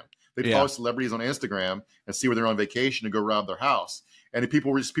Instagram. They'd follow celebrities on Instagram and see where they're on vacation and go rob their house. And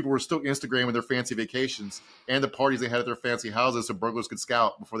people were still Instagramming their fancy vacations and the parties they had at their fancy houses so burglars could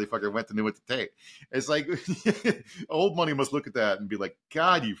scout before they fucking went to knew what to take. It's like old money must look at that and be like,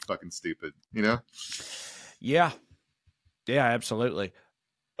 God, you fucking stupid, Yeah. Yeah, absolutely.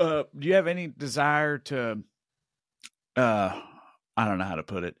 Do you have any desire to, I don't know how to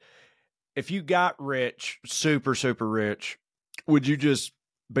put it. if you got rich, super, super rich, would you just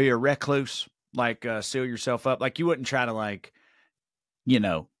be a recluse, like seal yourself up? Like you wouldn't try to like,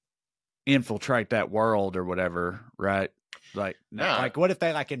 infiltrate that world or whatever, right? Like, Yeah. like what if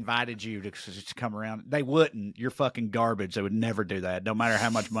they like invited you to come around? They wouldn't. You're fucking garbage. They would never do that. No matter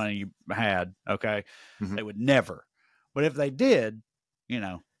how much money you had. Okay. Mhm. They would never. But if they did,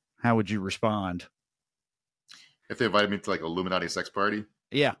 how would you respond? If they invited me to like Illuminati sex party,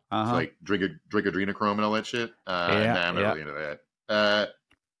 Yeah. to, like drink adrenochrome and all that shit. Nah, I'm not really into that.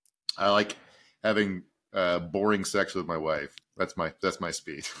 I like having boring sex with my wife. That's my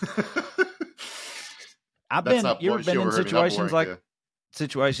speed. You ever been in situations like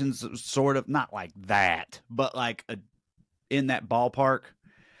situations sort of not like that, but like in that ballpark?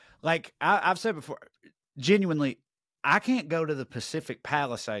 Like I've said before, genuinely, I can't go to the Pacific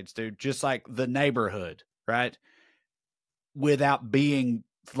Palisades, dude, just like the neighborhood, right? Without being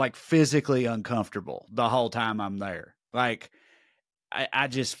like physically uncomfortable the whole time I'm there. Like I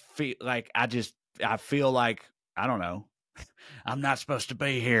just feel like I feel like, I don't know, I'm not supposed to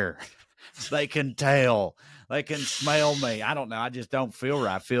be here. They can tell, they can smell me. I don't know. I just don't feel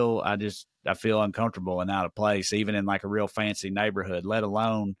right. I feel uncomfortable and out of place, even in like a real fancy neighborhood, let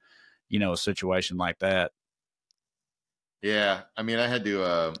alone, a situation like that. Yeah. I mean, I had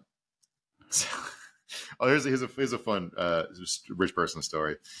to, here's a fun, rich person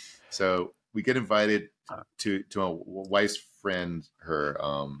story. So we get invited to my wife's friend,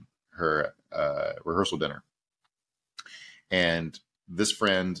 her rehearsal dinner. And this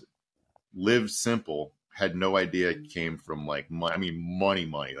friend lived simple, had no idea it came from like money.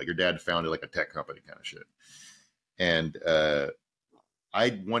 Like your dad founded like a tech company kind of shit. And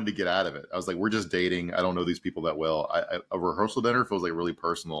I wanted to get out of it. I was like, we're just dating. I don't know these people that well. A rehearsal dinner feels like really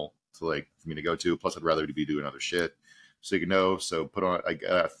personal to like for me to go to. Plus, I'd rather be doing other shit. So you know, so put on. I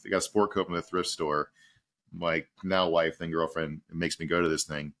got a sport coat from the thrift store. My now wife, then girlfriend, makes me go to this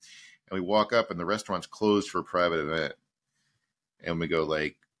thing, and we walk up, and the restaurant's closed for a private event. And we go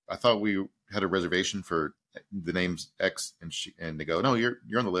like, I thought we had a reservation for the name's X, and they go, no, you're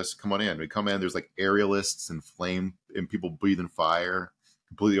on the list. Come on in. We come in. There's like aerialists and flame and people breathing fire.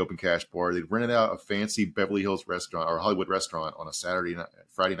 Completely open cash bar. They'd rented out a fancy Beverly Hills restaurant or Hollywood restaurant on a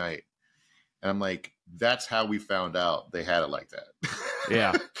Friday night. And I'm like, that's how we found out they had it like that.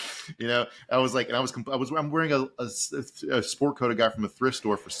 Yeah. I was like, and I'm wearing a sport coat I got from a thrift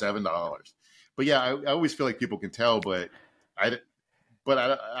store for $7. But yeah, I always feel like people can tell, but I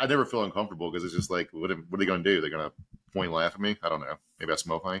never feel uncomfortable because it's just like, what are they going to do? They're going to point and laugh at me? I don't know. Maybe I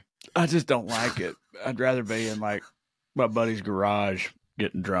smell funny. I just don't like it. I'd rather be in like my buddy's garage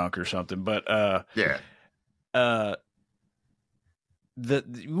getting drunk or something. But yeah.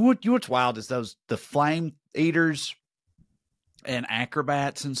 What's wild is the flame eaters and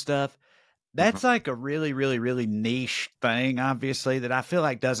acrobats and stuff. That's like a really, really, really niche thing, obviously, that I feel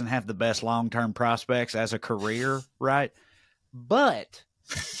like doesn't have the best long-term prospects as a career, right? But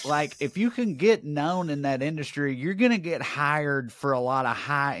like, if you can get known in that industry, you're going to get hired for a lot of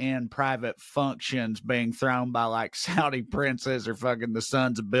high-end private functions being thrown by like Saudi princes or fucking the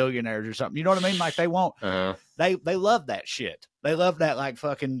sons of billionaires or something. You know what I mean? Like they won't, they love that shit. They love that like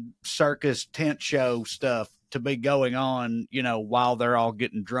fucking circus tent show stuff to be going on, while they're all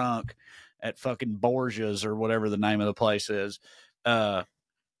getting drunk at fucking Borgia's or whatever the name of the place is. Yeah.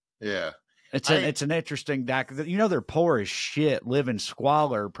 It's an interesting doc. They're poor as shit, live in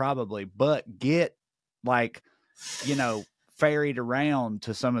squalor probably, but get like, ferried around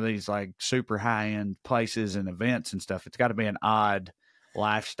to some of these like super high end places and events and stuff. It's got to be an odd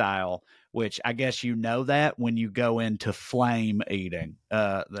lifestyle, which I guess that when you go into flame eating,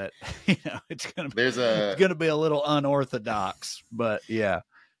 that it's gonna be a little unorthodox, but yeah.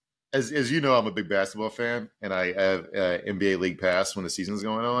 As you know, I'm a big basketball fan, and I have NBA League Pass when the season's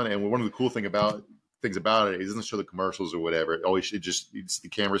going on. And one of the cool things about it, it doesn't show the commercials or whatever. It always the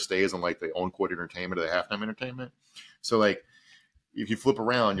camera stays on like the on-court entertainment or the halftime entertainment. So like, if you flip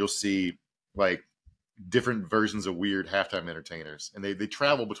around, you'll see like different versions of weird halftime entertainers, and they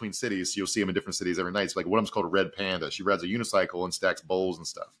travel between cities. So you'll see them in different cities every night. So like one of them's called Red Panda. She rides a unicycle and stacks bowls and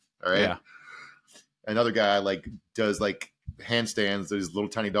stuff. All right. Yeah. Another guy like does like handstands, these little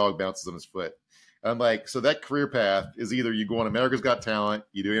tiny dog bounces on his foot. I'm like, so that career path is either you go on America's Got Talent,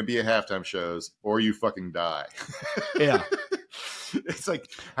 you do NBA halftime shows, or you fucking die. Yeah. It's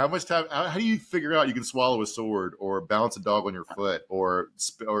like, how much time, how do you figure out you can swallow a sword or balance a dog on your foot or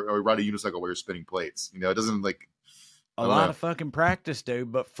ride a unicycle while you're spinning plates? It doesn't like a lot of fucking practice,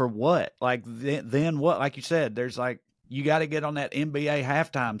 dude, but for what? Like then what? Like you said, there's like, you got to get on that NBA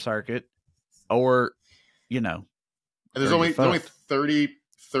halftime circuit or, And there's only 30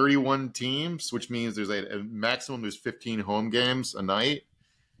 31 teams, which means there's a maximum. There's 15 home games a night,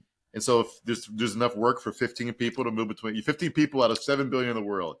 and so if there's enough work for 15 people to move between 15 people out of 7 billion in the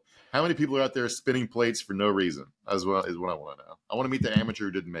world. How many people are out there spinning plates for no reason? As well is what I want to know. I want to meet the amateur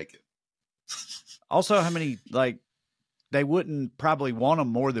who didn't make it. Also, how many they wouldn't probably want them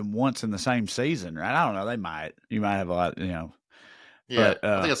more than once in the same season, right? I don't know. They might. You might have a lot, Yeah, But,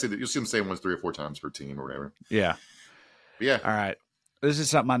 I think you'll see them same ones 3 or 4 times per team or whatever. Yeah. But yeah. All right. This is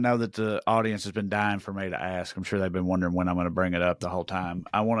something I know that the audience has been dying for me to ask. I'm sure they've been wondering when I'm going to bring it up the whole time.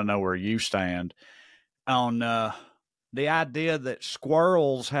 I want to know where you stand on the idea that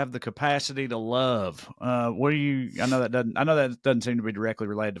squirrels have the capacity to love. What do you? I know that doesn't seem to be directly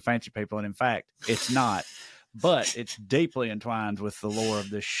related to fancy people, and in fact, it's not. But it's deeply entwined with the lore of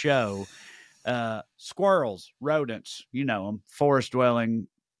this show. Squirrels, rodents, you know them, forest dwelling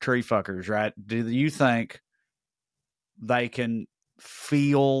tree fuckers, right? Do you think they can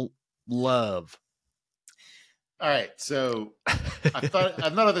feel love? All right, so I've thought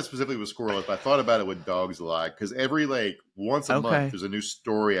of this specifically with squirrels, but I thought about it with dogs a lot because every once a month there's a new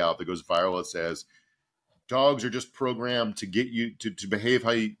story out that goes viral that says dogs are just programmed to get you to behave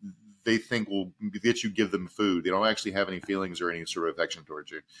how they think will get you give them food. They don't actually have any feelings or any sort of affection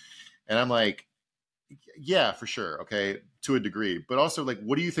towards you. And I'm like, yeah, for sure, okay, to a degree, but also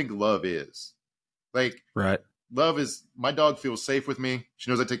what do you think love is? Right. Love is my dog feels safe with me.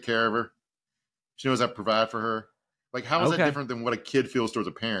 She knows I take care of her. She knows I provide for her. How is that different than what a kid feels towards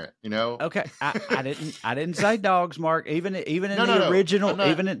a parent? You know? Okay, I didn't say dogs, Mark. Even in the original,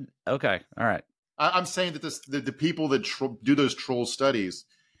 okay, all right. I'm saying that the people that do those troll studies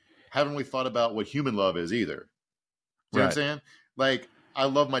haven't really thought about what human love is either. You know what I'm saying? I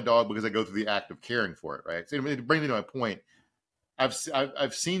love my dog because I go through the act of caring for it, right? So to bring me to my point, I've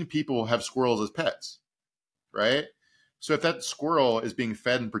seen people have squirrels as pets, right? So if that squirrel is being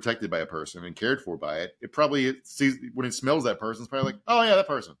fed and protected by a person and cared for by it, it probably sees when it smells that person, it's probably like, oh yeah, that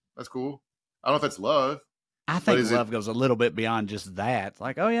person, that's cool. I don't know if that's love. I think love goes a little bit beyond just that.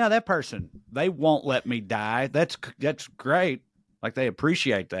 Oh yeah, that person, they won't let me die. That's great. They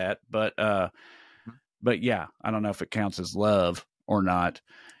appreciate that, but yeah, I don't know if it counts as love or not.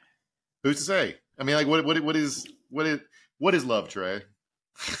 Who's to say? I mean, what is love, Trey?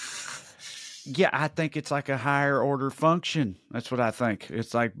 Yeah, I think it's a higher order function. That's what I think.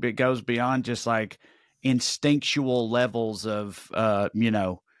 It's it goes beyond just instinctual levels of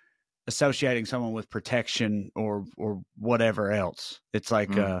associating someone with protection or whatever else. It's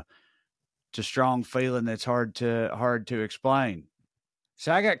it's a strong feeling that's hard to explain.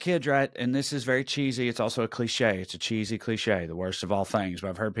 So I got kids, right? And this is very cheesy. It's also a cliche. It's a cheesy cliche, the worst of all things.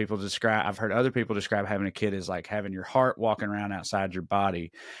 But I've heard other people describe having a kid as having your heart walking around outside your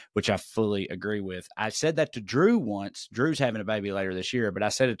body, which I fully agree with. I said that to Drew once. Drew's having a baby later this year, but I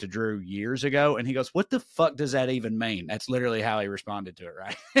said it to Drew years ago, and he goes, "What the fuck does that even mean?" That's literally how he responded to it,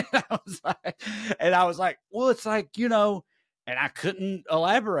 right? and I was like, well, it's and I couldn't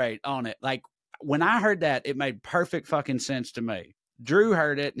elaborate on it. When I heard that, it made perfect fucking sense to me. Drew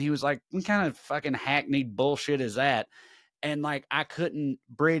heard it and he was like, what kind of fucking hackneyed bullshit is that? And I couldn't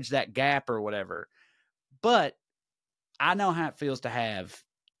bridge that gap or whatever. But I know how it feels to have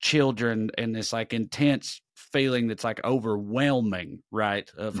children and this intense feeling that's overwhelming, right?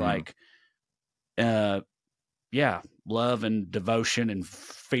 Of love and devotion and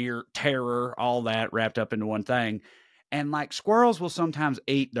fear, terror, all that wrapped up into one thing. And squirrels will sometimes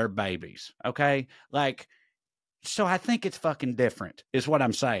eat their babies. Okay. So I think it's fucking different is what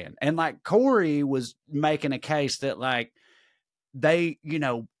I'm saying. And Corey was making a case that they,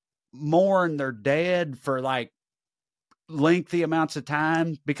 mourn their dead for lengthy amounts of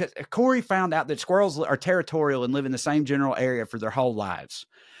time because Corey found out that squirrels are territorial and live in the same general area for their whole lives.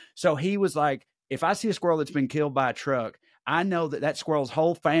 So he was like, if I see a squirrel that's been killed by a truck, I know that squirrel's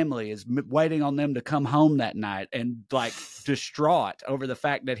whole family is waiting on them to come home that night and distraught over the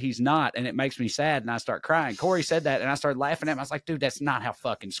fact that he's not. And it makes me sad. And I start crying. Corey said that and I started laughing at him. I was like, dude, that's not how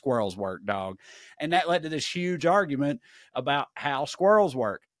fucking squirrels work, dog. And that led to this huge argument about how squirrels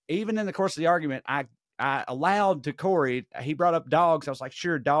work. Even in the course of the argument, I allowed to Corey, he brought up dogs. I was like,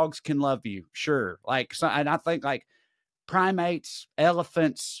 sure, dogs can love you. Sure. And I think primates,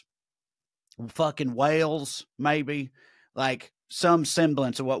 elephants, fucking whales, maybe. Some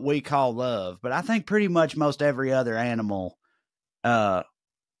semblance of what we call love, but I think pretty much most every other animal, I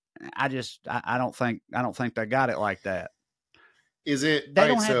don't think they got it like that. Is it? They all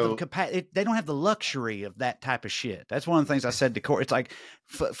don't right, have so, the capacity. They don't have the luxury of that type of shit. That's one of the things I said to Corey. It's like,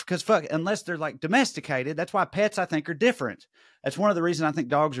 because unless they're like domesticated, that's why pets I think are different. That's one of the reasons I think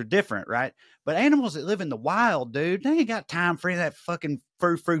dogs are different, right? But animals that live in the wild, dude, they ain't got time for any of that fucking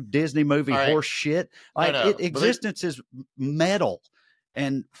frou Disney movie All right. horse shit. Like know, but existence is metal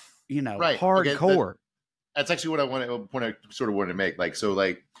and Right. Okay, hardcore. that's actually what I sort of wanted to make. Like, so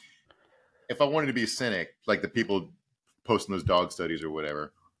like, if I wanted to be a cynic, like the people posting those dog studies or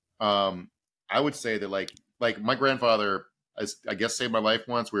whatever, I would say that like my grandfather, I guess, saved my life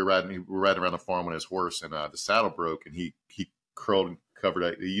once. We were riding around the farm on his horse, and the saddle broke, and he curled and covered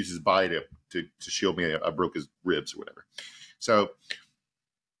it. He used his body to shield me. I broke his ribs or whatever. So,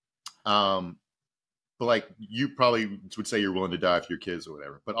 but like you probably would say you're willing to die for your kids or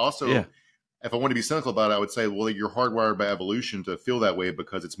whatever. But also, if I want to be cynical about it, I would say, well, you're hardwired by evolution to feel that way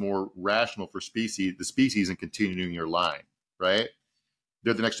because it's more rational for the species in continuing your line, right?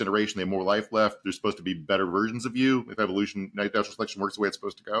 They're the next generation. They have more life left. There's supposed to be better versions of you if natural selection works the way it's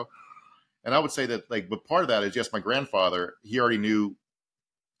supposed to go. And I would say that, like, but part of that is, yes, my grandfather, he already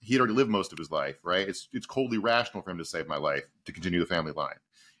lived most of his life, right? It's coldly rational for him to save my life, to continue the family line.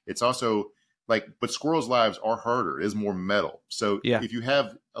 It's also like, but squirrels' lives are harder. It is more metal. So if you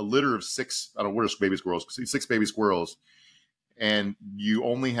have a litter of six baby squirrels, and you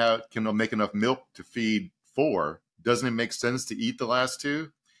only can make enough milk to feed 4, doesn't it make sense to eat the last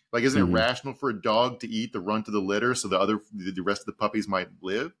 2? Like, isn't it rational for a dog to eat the runt of the litter so the rest of the puppies might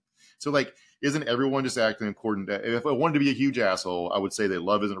live? So, like, isn't everyone just acting according to? If I wanted to be a huge asshole, I would say that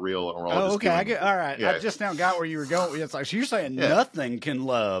love isn't real, or all. Oh, okay. All right. Yeah. I just now got where you were going. It's like, so you're saying nothing can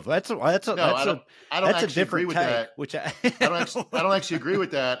love. I don't actually agree with that. Which I don't actually agree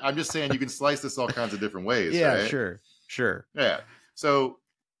with that. I'm just saying you can slice this all kinds of different ways. Yeah, right? Sure. Yeah. So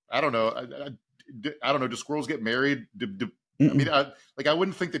I don't know. I don't know. Do squirrels get married? I mean, I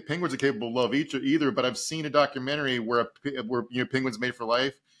wouldn't think that penguins are capable of love either. But I've seen a documentary where penguins made for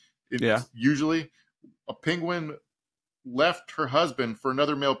life. Usually, a penguin left her husband for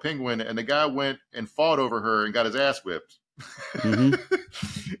another male penguin, and the guy went and fought over her and got his ass whipped. And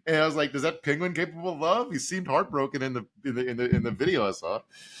I was like, "Is that penguin capable of love?" He seemed heartbroken in the video I saw.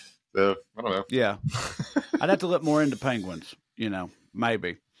 So I don't know. Yeah, I'd have to look more into penguins.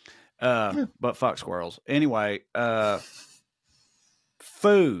 Maybe. But fuck squirrels. Anyway,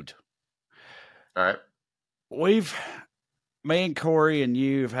 food. All right. Me and Corey and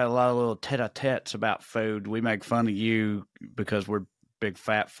you have had a lot of little tete-a-tetes about food. We make fun of you because we're big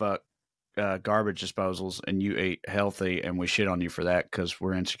fat fuck garbage disposals, and you eat healthy, and we shit on you for that because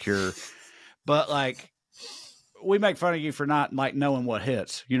we're insecure. But like, we make fun of you for not like knowing what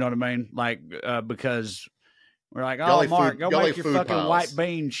hits. You know what I mean? Like, because we're like, oh, Mark, go make your fucking piles. White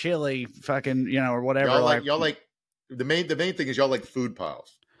bean chili, fucking, or whatever. Y'all like the main thing is y'all like food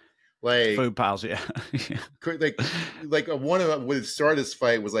piles. Like food piles, yeah. like one of them when it started this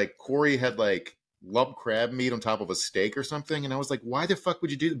fight was like Corey had like lump crab meat on top of a steak or something, and I was like, why the fuck would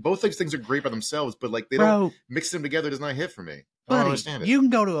you do that? Both those things are great by themselves, but like they don't mix them together does not hit for me. I don't understand it. You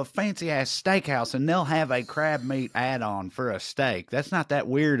can go to a fancy ass steakhouse and they'll have a crab meat add-on for a steak. That's not that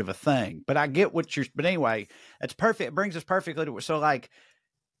weird of a thing. But I get what but anyway, that's perfect. It brings us perfectly to so like.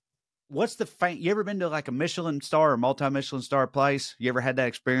 What's you ever been to like a Michelin star or multi-Michelin star place? You ever had that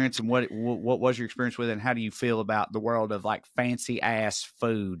experience, and what was your experience with it, and how do you feel about the world of like fancy ass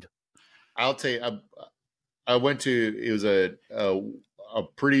food? I'll tell you, I went to, it was a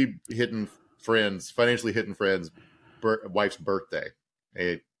pretty financially hidden friend's wife's birthday.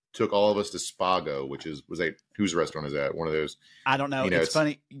 It took all of us to Spago, which whose restaurant is that? One of those. I don't know. It's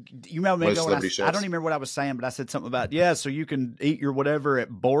funny. You remember me going, I don't even remember what I was saying, but I said something about, so you can eat your whatever at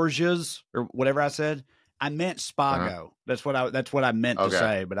Borgia's or whatever I said. I meant Spago. That's what I meant to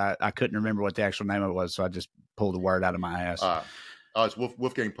say, but I couldn't remember what the actual name of it was, so I just pulled a word out of my ass. It's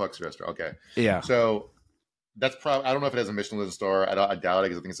Wolfgang Puck's restaurant. Okay. Yeah. So that's probably, I don't know if it has a Michelin star. I doubt it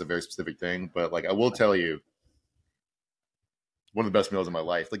because I think it's a very specific thing, but like I will tell you, one of the best meals of my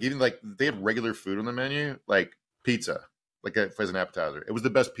life. Like even like they have regular food on the menu, like pizza, like as an appetizer. It was the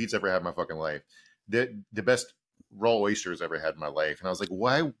best pizza I ever had in my fucking life. The best raw oysters I ever had in my life. And I was like,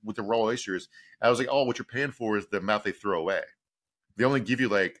 why with the raw oysters? I was like, oh, what you're paying for is the amount they throw away. They only give you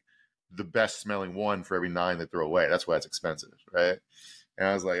like the best smelling one for every 9 they throw away. That's why it's expensive, right? And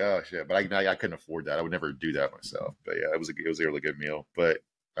I was like, oh shit, but I couldn't afford that. I would never do that myself. But yeah, it was a really good meal. But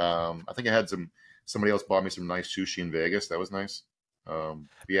I think I had somebody else bought me some nice sushi in Vegas. That was nice.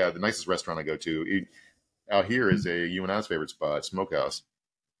 Yeah, the nicest restaurant I go to out here is you and I's favorite spot, Smokehouse.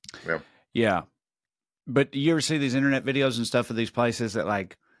 Yeah. But you ever see these internet videos and stuff of these places that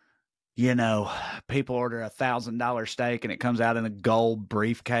like people order $1,000 steak and it comes out in a gold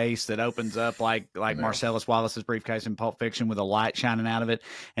briefcase that opens up like Marcellus Wallace's briefcase in Pulp Fiction with a light shining out of it.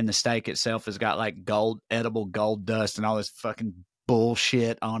 And the steak itself has got like edible gold dust and all this fucking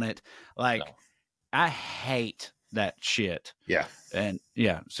bullshit on it. Like, no. I hate that shit. Yeah. And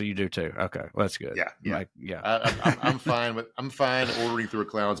so you do too. Okay. Well, that's good. Yeah. Like, yeah. I'm fine I'm fine ordering through a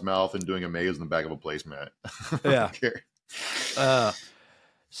clown's mouth and doing a maze in the back of a placemat. Yeah.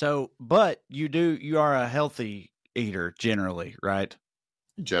 So, but you are a healthy eater generally, right?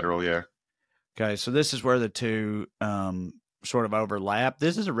 General, yeah. Okay. So this is where the two, sort of overlap.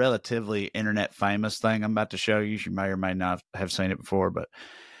 This is a relatively internet famous thing I'm about to show you. You may or may not have seen it before, but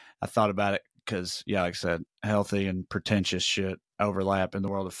I thought about it because, like I said, healthy and pretentious shit overlap in the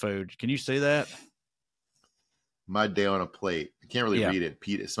world of food. Can you see that? My Day on a Plate. I can't really read it.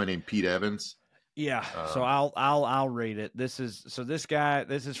 It's my name, Pete Evans. Yeah. So I'll read it. This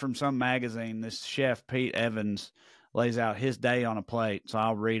is from some magazine. This chef, Pete Evans, lays out his day on a plate. So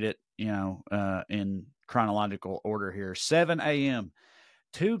I'll read it, in chronological order here. 7 a.m.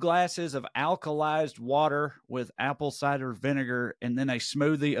 2 glasses of alkalized water with apple cider vinegar, and then a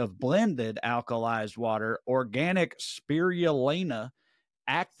smoothie of blended alkalized water, organic spirulina,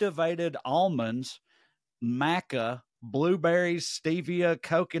 activated almonds, maca, blueberries, stevia,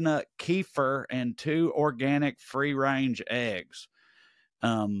 coconut, kefir, and 2 organic free-range eggs.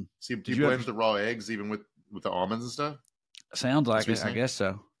 See, do you blend the raw eggs even with the almonds and stuff? Sounds like it. I guess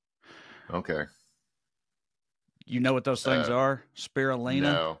so. Okay. You know what those things are? Spirulina?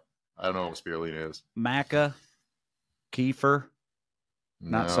 No, I don't know what spirulina is. Maca, kefir,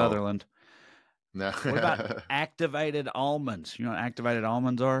 not Sutherland. No. What about activated almonds? You know what activated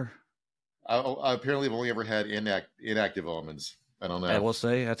almonds are? I apparently have only ever had inactive almonds. I don't know. Hey, we'll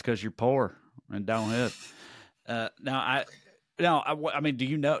see. That's because you're poor and don't hit. I mean, do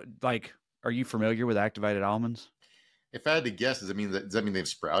you know? Like, are you familiar with activated almonds? If I had to guess, does that mean they've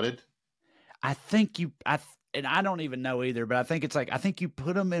sprouted? I think and I don't even know either, but I think it's like, I think you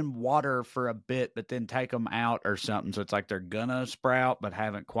put them in water for a bit, but then take them out or something. So it's like they're gonna sprout, but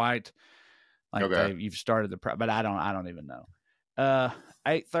haven't quite. Like you've started but I don't even know.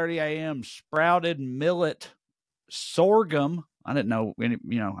 8:30 a.m. sprouted millet sorghum. I didn't know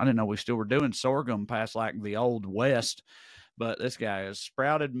we still were doing sorghum past like the old West, but this guy is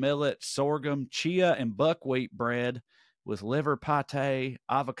sprouted millet, sorghum, chia, and buckwheat bread with liver pate,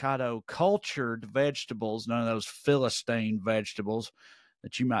 avocado, cultured vegetables, none of those Philistine vegetables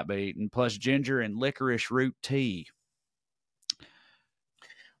that you might be eating, plus ginger and licorice root tea.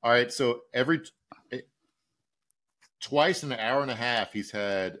 All right, so twice in an hour and a half, he's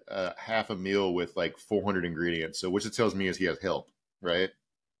had half a meal with like 400 ingredients. So which it tells me is he has help, right?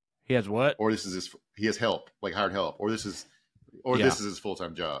 He has what? Or he has help, like hired help, or this is his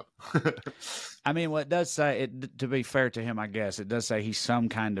full-time job. I mean, what it does say, to be fair to him, I guess, it does say he's some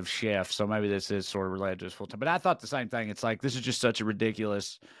kind of chef. So maybe this is sort of related to his full-time. But I thought the same thing. It's like, this is just such a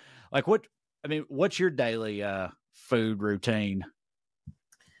ridiculous, like what's your daily food routine?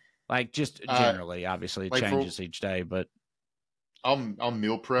 Like just generally, obviously it changes each day, but I'll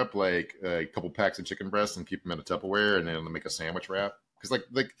meal prep like a couple packs of chicken breasts and keep them in a Tupperware, and then I'll make a sandwich wrap. Because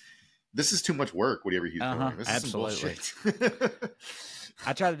like this is too much work, whatever he's doing. This absolutely. Is some bullshit.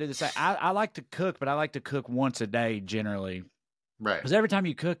 I try to do the same. I like to cook, but I like to cook once a day generally. Right. Because every time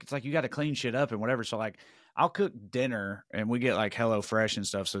you cook, it's like you got to clean shit up and whatever. So like I'll cook dinner and we get like Hello Fresh and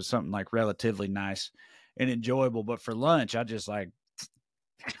stuff. So it's something like relatively nice and enjoyable. But for lunch, I just like,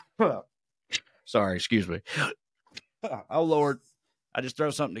 sorry, excuse me. Oh Lord. I just throw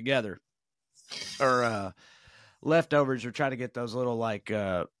something together. Or leftovers, or try to get those little like,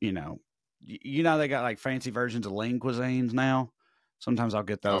 they got like fancy versions of lean cuisines now. Sometimes I'll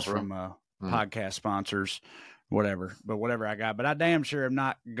get those from podcast sponsors, whatever. But whatever I got. But I damn sure am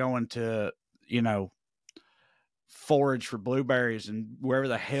not going to, forage for blueberries and wherever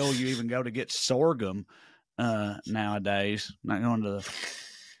the hell you even go to get sorghum nowadays. Not going to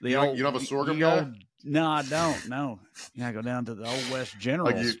the old. You don't have a sorghum guy? No, I don't. No, I go down to the Old West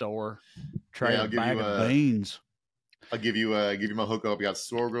General store, trade a bag of beans. I'll give you my hookup. He got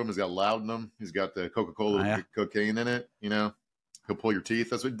sorghum. He's got laudanum. He's got the Coca-Cola with cocaine in it. He'll pull your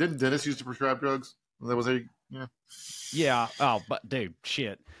teeth. That's what didn't Dennis used to prescribe drugs? That was Yeah. Oh, but dude,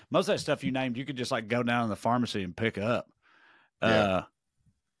 shit. Most of that stuff you named, you could just like go down to the pharmacy and pick up. Yeah.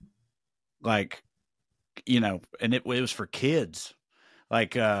 And it was for kids.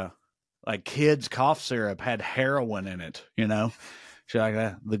 Like kids cough syrup had heroin in it, Shit like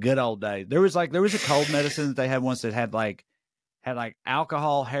that. The good old days. There was a cold medicine that they had once that had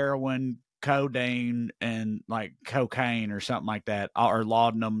alcohol, heroin, codeine and like cocaine or something like that, or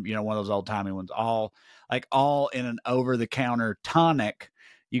laudanum, one of those old timey ones, all in an over the counter tonic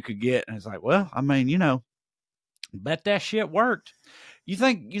you could get. And it's like, well, I mean, bet that shit worked. You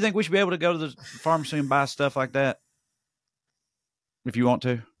think we should be able to go to the pharmacy and buy stuff like that if you want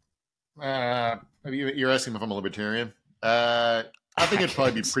to? You're asking if I'm a libertarian. I think it'd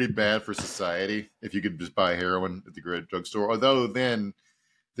probably be pretty bad for society if you could just buy heroin at the drugstore. Although then,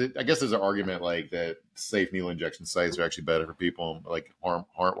 I guess there's an argument like that safe needle injection sites are actually better for people, like harm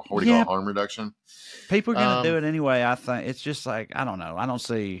reduction. People are going to do it anyway. I think it's just like, I don't know. I don't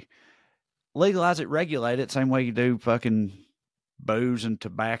see legalize it, regulate it, same way you do fucking booze and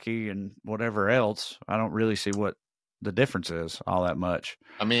tobacco and whatever else. I don't really see what the difference is all that much.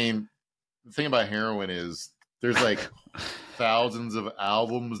 I mean, the thing about heroin is there's like thousands of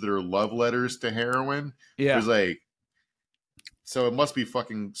albums that are love letters to heroin. Yeah. There's like, so it must be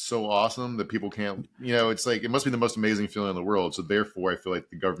fucking so awesome that people can't, it's like, it must be the most amazing feeling in the world. So therefore I feel like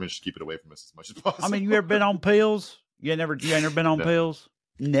the government should keep it away from us as much as possible. I mean, you ever been on pills? You ain't never been on pills?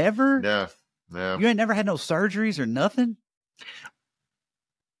 Never? No. You ain't never had no surgeries or nothing?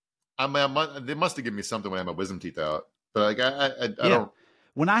 I mean, they must have given me something when I had my wisdom teeth out, but like I don't.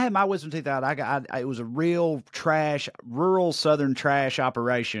 When I had my wisdom teeth out, it was a real rural Southern trash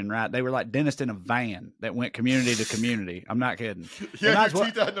operation, right? They were like dentists in a van that went community to community. I'm not kidding. Yeah, your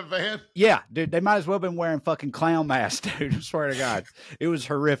teeth out in a van? Yeah, dude. They might as well have been wearing fucking clown masks, dude. I swear to God. It was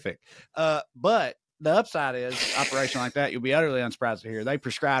horrific. But the upside is, operation like that, you'll be utterly unsurprised to hear, they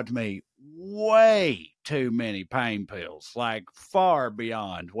prescribed me way too many pain pills, like far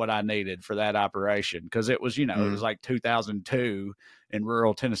beyond what I needed for that operation. Because it was, it was like 2002 in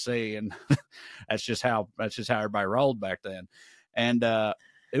rural Tennessee, and that's just how everybody rolled back then. And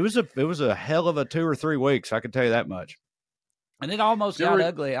it was a hell of a 2 or 3 weeks, I can tell you that much. And it almost got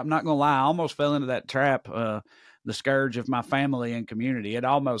ugly. I'm not gonna lie, I almost fell into that trap, the scourge of my family and community. It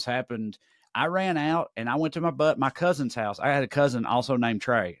almost happened. I ran out and I went to my cousin's house. I had a cousin also named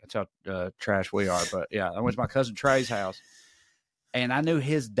Trey. That's how trash we are. But yeah, I went to my cousin Trey's house, and I knew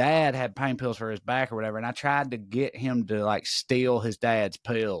his dad had pain pills for his back or whatever. And I tried to get him to like steal his dad's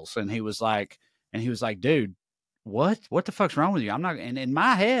pills. And he was like, dude, what the fuck's wrong with you? I'm not. And in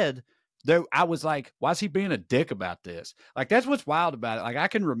my head, I was like, why is he being a dick about this? Like, that's what's wild about it. Like, I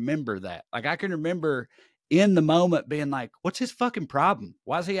can remember that. Like, I can remember in the moment being like, what's his fucking problem?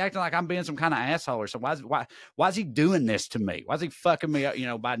 Why is he acting like I'm being some kind of asshole or something? Why is he doing this to me? Why is he fucking me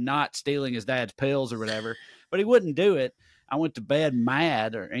up, by not stealing his dad's pills or whatever? But he wouldn't do it. I went to bed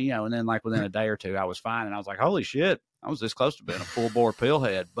mad, and then like within a day or two, I was fine. And I was like, holy shit, I was this close to being a full bore pill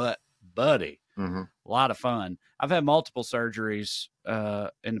head. But buddy, a lot of fun. I've had multiple surgeries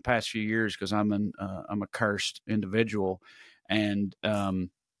in the past few years because I'm a cursed individual, and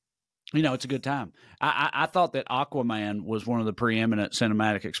it's a good time. I thought that Aquaman was one of the preeminent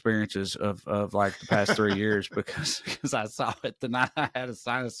cinematic experiences of like the past 3 years because I saw it the night I had a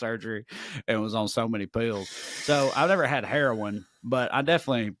sinus surgery and was on so many pills. So I've never had heroin, but I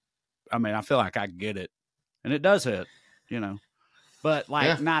feel like I get it, and it does hit, but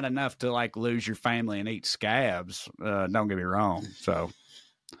like not enough to like lose your family and eat scabs. Don't get me wrong. So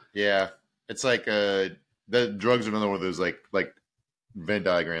yeah, it's like the drugs are another one of those like Venn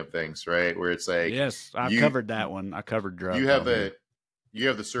diagram things, right? Where it's like, yes, I covered that one. I covered drugs. You have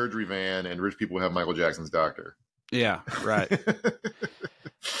the surgery van, and rich people have Michael Jackson's doctor. Yeah, right.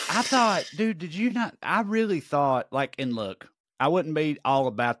 I thought, dude, did you not? I really thought, like, and look, I wouldn't be all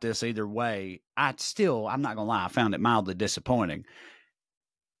about this either way. I'm not gonna lie, I found it mildly disappointing.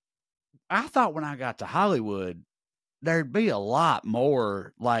 I thought when I got to Hollywood, there'd be a lot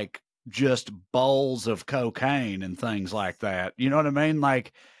more like just bowls of cocaine and things like that. You know what I mean?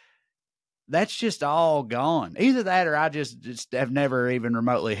 Like, that's just all gone. Either that or I just have never even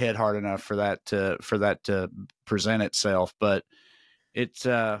remotely hit hard enough for that to present itself. But it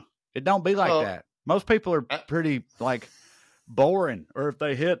don't be like that. Most people are pretty like boring, or if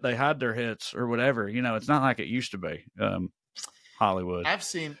they hit, they hide their hits or whatever. It's not like it used to be. Hollywood. I've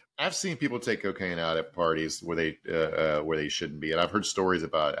seen people take cocaine out at parties where they shouldn't be, and I've heard stories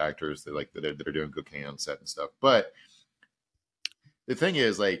about actors that are doing cocaine on set and stuff. But the thing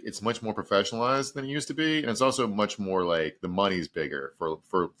is, like, it's much more professionalized than it used to be, and it's also much more like the money's bigger for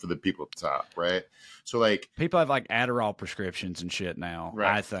the people at the top, right? So like people have like Adderall prescriptions and shit now.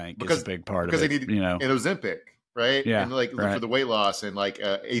 Right. I think because is a big part of it. Because they need and Ozempic. Right. Yeah. And like for the weight loss and like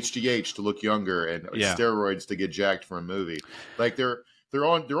HGH to look younger and steroids to get jacked for a movie. Like they're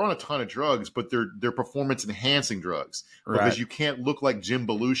on a ton of drugs, but they're performance enhancing drugs because you can't look like Jim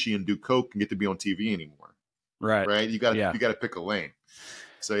Belushi and do coke and get to be on TV anymore. Right. Right. You got to pick a lane.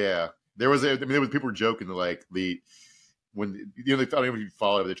 So yeah. there was people were joking that like they thought if you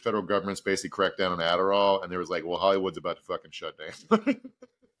follow it, the federal government's basically cracked down on Adderall, and there was like, well, Hollywood's about to fucking shut down.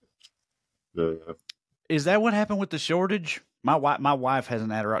 Is that what happened with the shortage? My wife has an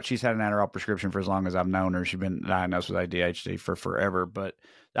Adderall. She's had an Adderall prescription for as long as I've known her. She's been diagnosed with ADHD for forever. But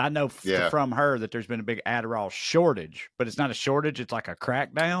I know from her that there's been a big Adderall shortage. But it's not a shortage. It's like a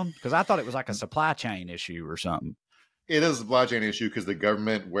crackdown. Because I thought it was like a supply chain issue or something. It is a supply chain issue because the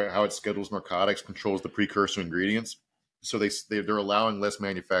government, how it schedules narcotics, controls the precursor ingredients. So they're allowing less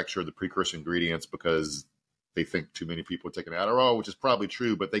manufacture of the precursor ingredients because they think too many people are taking Adderall, which is probably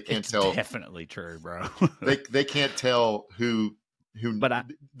true, but they can't tell. Definitely true, bro. they can't tell who. But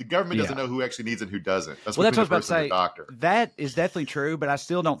the government doesn't know who actually needs it and who doesn't. That's what I was about to say. Doctor. That is definitely true, but I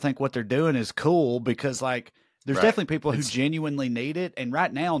still don't think what they're doing is cool because, like, there's definitely people who genuinely need it, and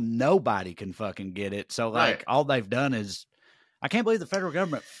right now nobody can fucking get it. So, like, all they've done is, I can't believe the federal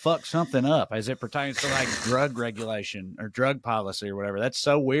government fucked something up as it pertains to like drug regulation or drug policy or whatever. That's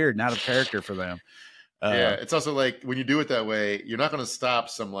so weird and out of character for them. It's also like when you do it that way, you're not going to stop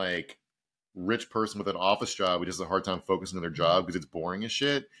some like rich person with an office job who just has a hard time focusing on their job because it's boring as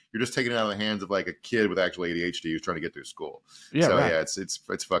shit. You're just taking it out of the hands of like a kid with actual ADHD who's trying to get through school.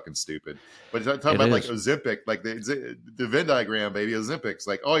 It's fucking stupid. But talking about like Ozempic, like the Venn diagram, baby, Ozempic's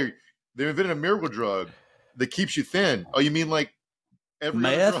like, they invented a miracle drug that keeps you thin. Oh, you mean like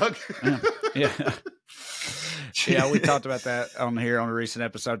every other drug? Yeah, we talked about that on here on a recent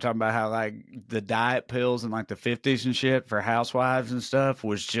episode, talking about how like the diet pills in like the 50s and shit for housewives and stuff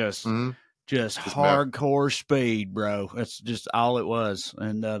was just hardcore speed, bro. That's just all it was,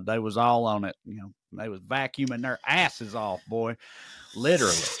 and they was all on it. You know, they was vacuuming their asses off, boy,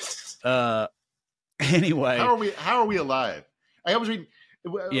 literally. Anyway, how are we alive? I was reading.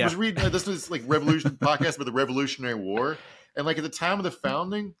 This is like Revolution podcast about the Revolutionary War, and like at the time of the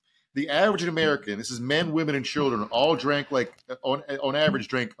founding, the average American, this is men, women, and children, all drank like on average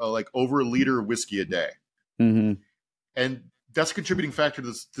drank like over a liter of whiskey a day, and that's a contributing factor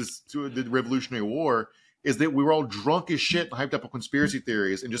to the Revolutionary War is that we were all drunk as shit and hyped up on conspiracy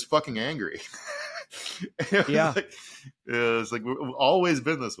theories and just fucking angry. It's like we've always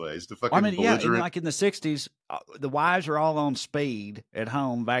been this way. It's the fucking belligerent. Like in the 60s, the wives are all on speed at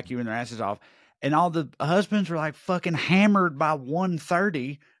home, vacuuming their asses off, and all the husbands were like fucking hammered by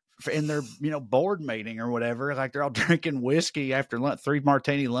 1:30 in their board meeting or whatever. Like they're all drinking whiskey after 3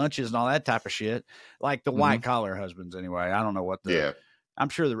 martini lunches and all that type of shit. Like the white collar husbands, anyway. I don't know what I'm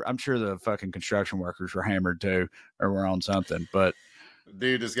sure the fucking construction workers were hammered too, or were on something. But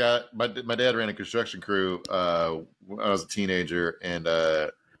dude, this guy, my dad ran a construction crew when I was a teenager, and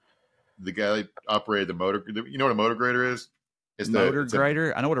the guy operated the motor. You know what a motor grader is? It's motor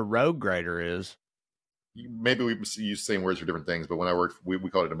grader. I know what a road grader is. Maybe we use the same words for different things, but when I worked, we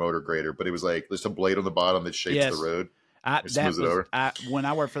called it a motor grader. But it was like there's a blade on the bottom that shapes the road. When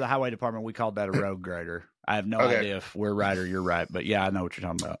I worked for the highway department, we called that a road grader. I have no idea if we're right or you're right, but yeah, I know what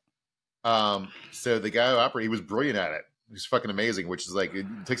you're talking about. So the guy who operated, he was brilliant at it. He's fucking amazing, which is like, it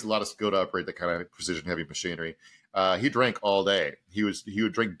takes a lot of skill to operate that kind of precision heavy machinery. He drank all day. He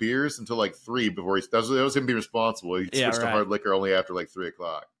would drink beers until like 3 before that was him being responsible. He switched to hard liquor only after like 3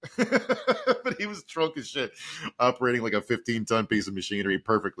 o'clock. But he was drunk as shit, operating like a 15-ton piece of machinery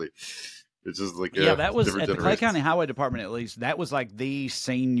perfectly. It's just like that was at the Clay County Highway Department. At least that was like the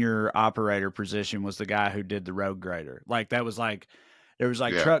senior operator position was the guy who did the road grader. Like that was like. There was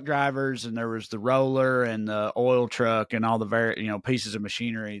like truck drivers, and there was the roller and the oil truck and all the pieces of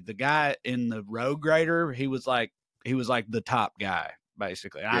machinery. The guy in the road grader, he was like the top guy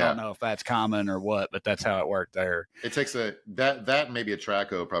basically. I don't know if that's common or what, but that's how it worked there. It takes that maybe a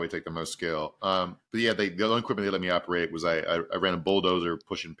traco probably take the most skill. But yeah, the only equipment they let me operate was I ran a bulldozer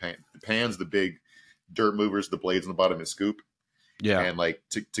pushing pans, the big dirt movers, the blades on the bottom is scoop. Yeah, and like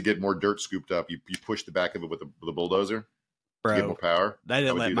to get more dirt scooped up, you push the back of it with the bulldozer. Bro, to get more power. They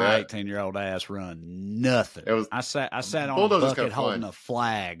didn't let my 18-year-old ass run nothing. I sat on a bucket holding a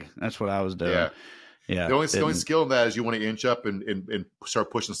flag. That's what I was doing. Yeah. The only skill in that is you want to inch up and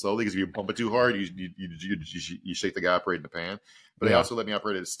start pushing slowly, because if you pump it too hard, you shake the guy operating the pan. But they also let me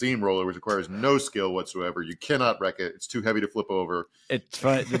operate a steamroller, which requires no skill whatsoever. You cannot wreck it. It's too heavy to flip over. It's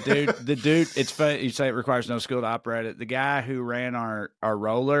fun. The dude. It's fun. You say it requires no skill to operate it. The guy who ran our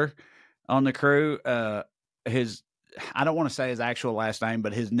roller on the crew, I don't want to say his actual last name,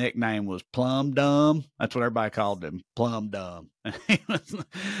 but his nickname was Plum Dumb. That's what everybody called him, Plum Dumb.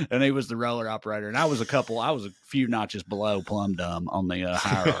 And he was the roller operator. And I was a few notches below Plum Dumb on the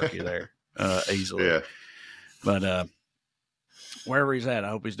hierarchy there, easily. Yeah. But wherever he's at, I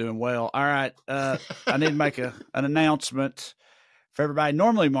hope he's doing well. All right. I need to make an announcement. for everybody.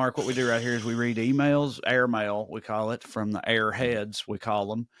 Normally, Mark, what we do right here is we read emails, airmail, we call it, from the airheads, we call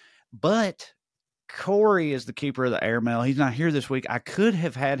them. But Corey is the keeper of the airmail. He's not here this week. I could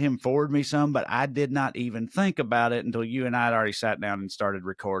have had him forward me some, but I did not even think about it until you and I had already sat down and started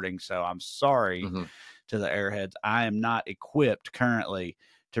recording. So I'm sorry to the airheads. I am not equipped currently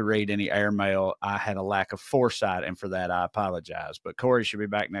to read any airmail. I had a lack of foresight, and for that, I apologize. But Corey should be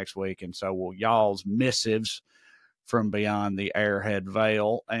back next week, and so will y'all's missives from beyond the airhead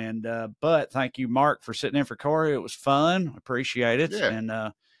veil. And but thank you, Mark, for sitting in for Corey. It was fun. Appreciate it. Yeah.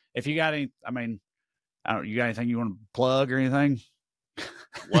 And if you got any, you got anything you want to plug or anything?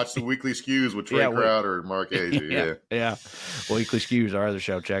 Watch the Weekly Skews with Trey Crowder and Mark Agee. Yeah. Weekly Skews, our other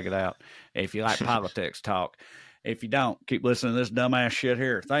show. Check it out if you like politics talk. If you don't, keep listening to this dumbass shit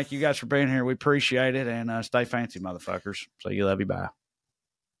here. Thank you guys for being here. We appreciate it. And stay fancy, motherfuckers. So you love you. Bye.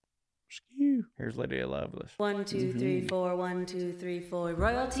 Skew. Here's Lydia Lovelace. 1, 2, 3, 4. 1, 2, 3, 4.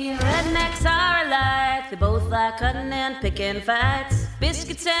 Royalty and rednecks are alike. They both like cutting and picking fights.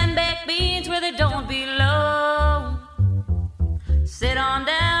 Biscuits and baked beans where they don't belong. Sit on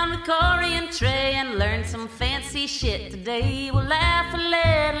down with Corey and Trey and learn some fancy shit today. We'll laugh a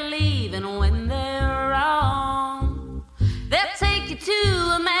little even when they're wrong. They'll take you to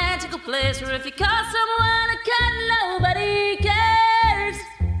a magical place where if you call someone a cunt, nobody cares.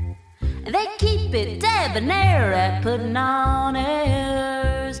 They keep it debonair at putting on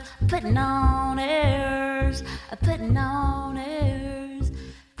airs, putting on airs, putting on airs.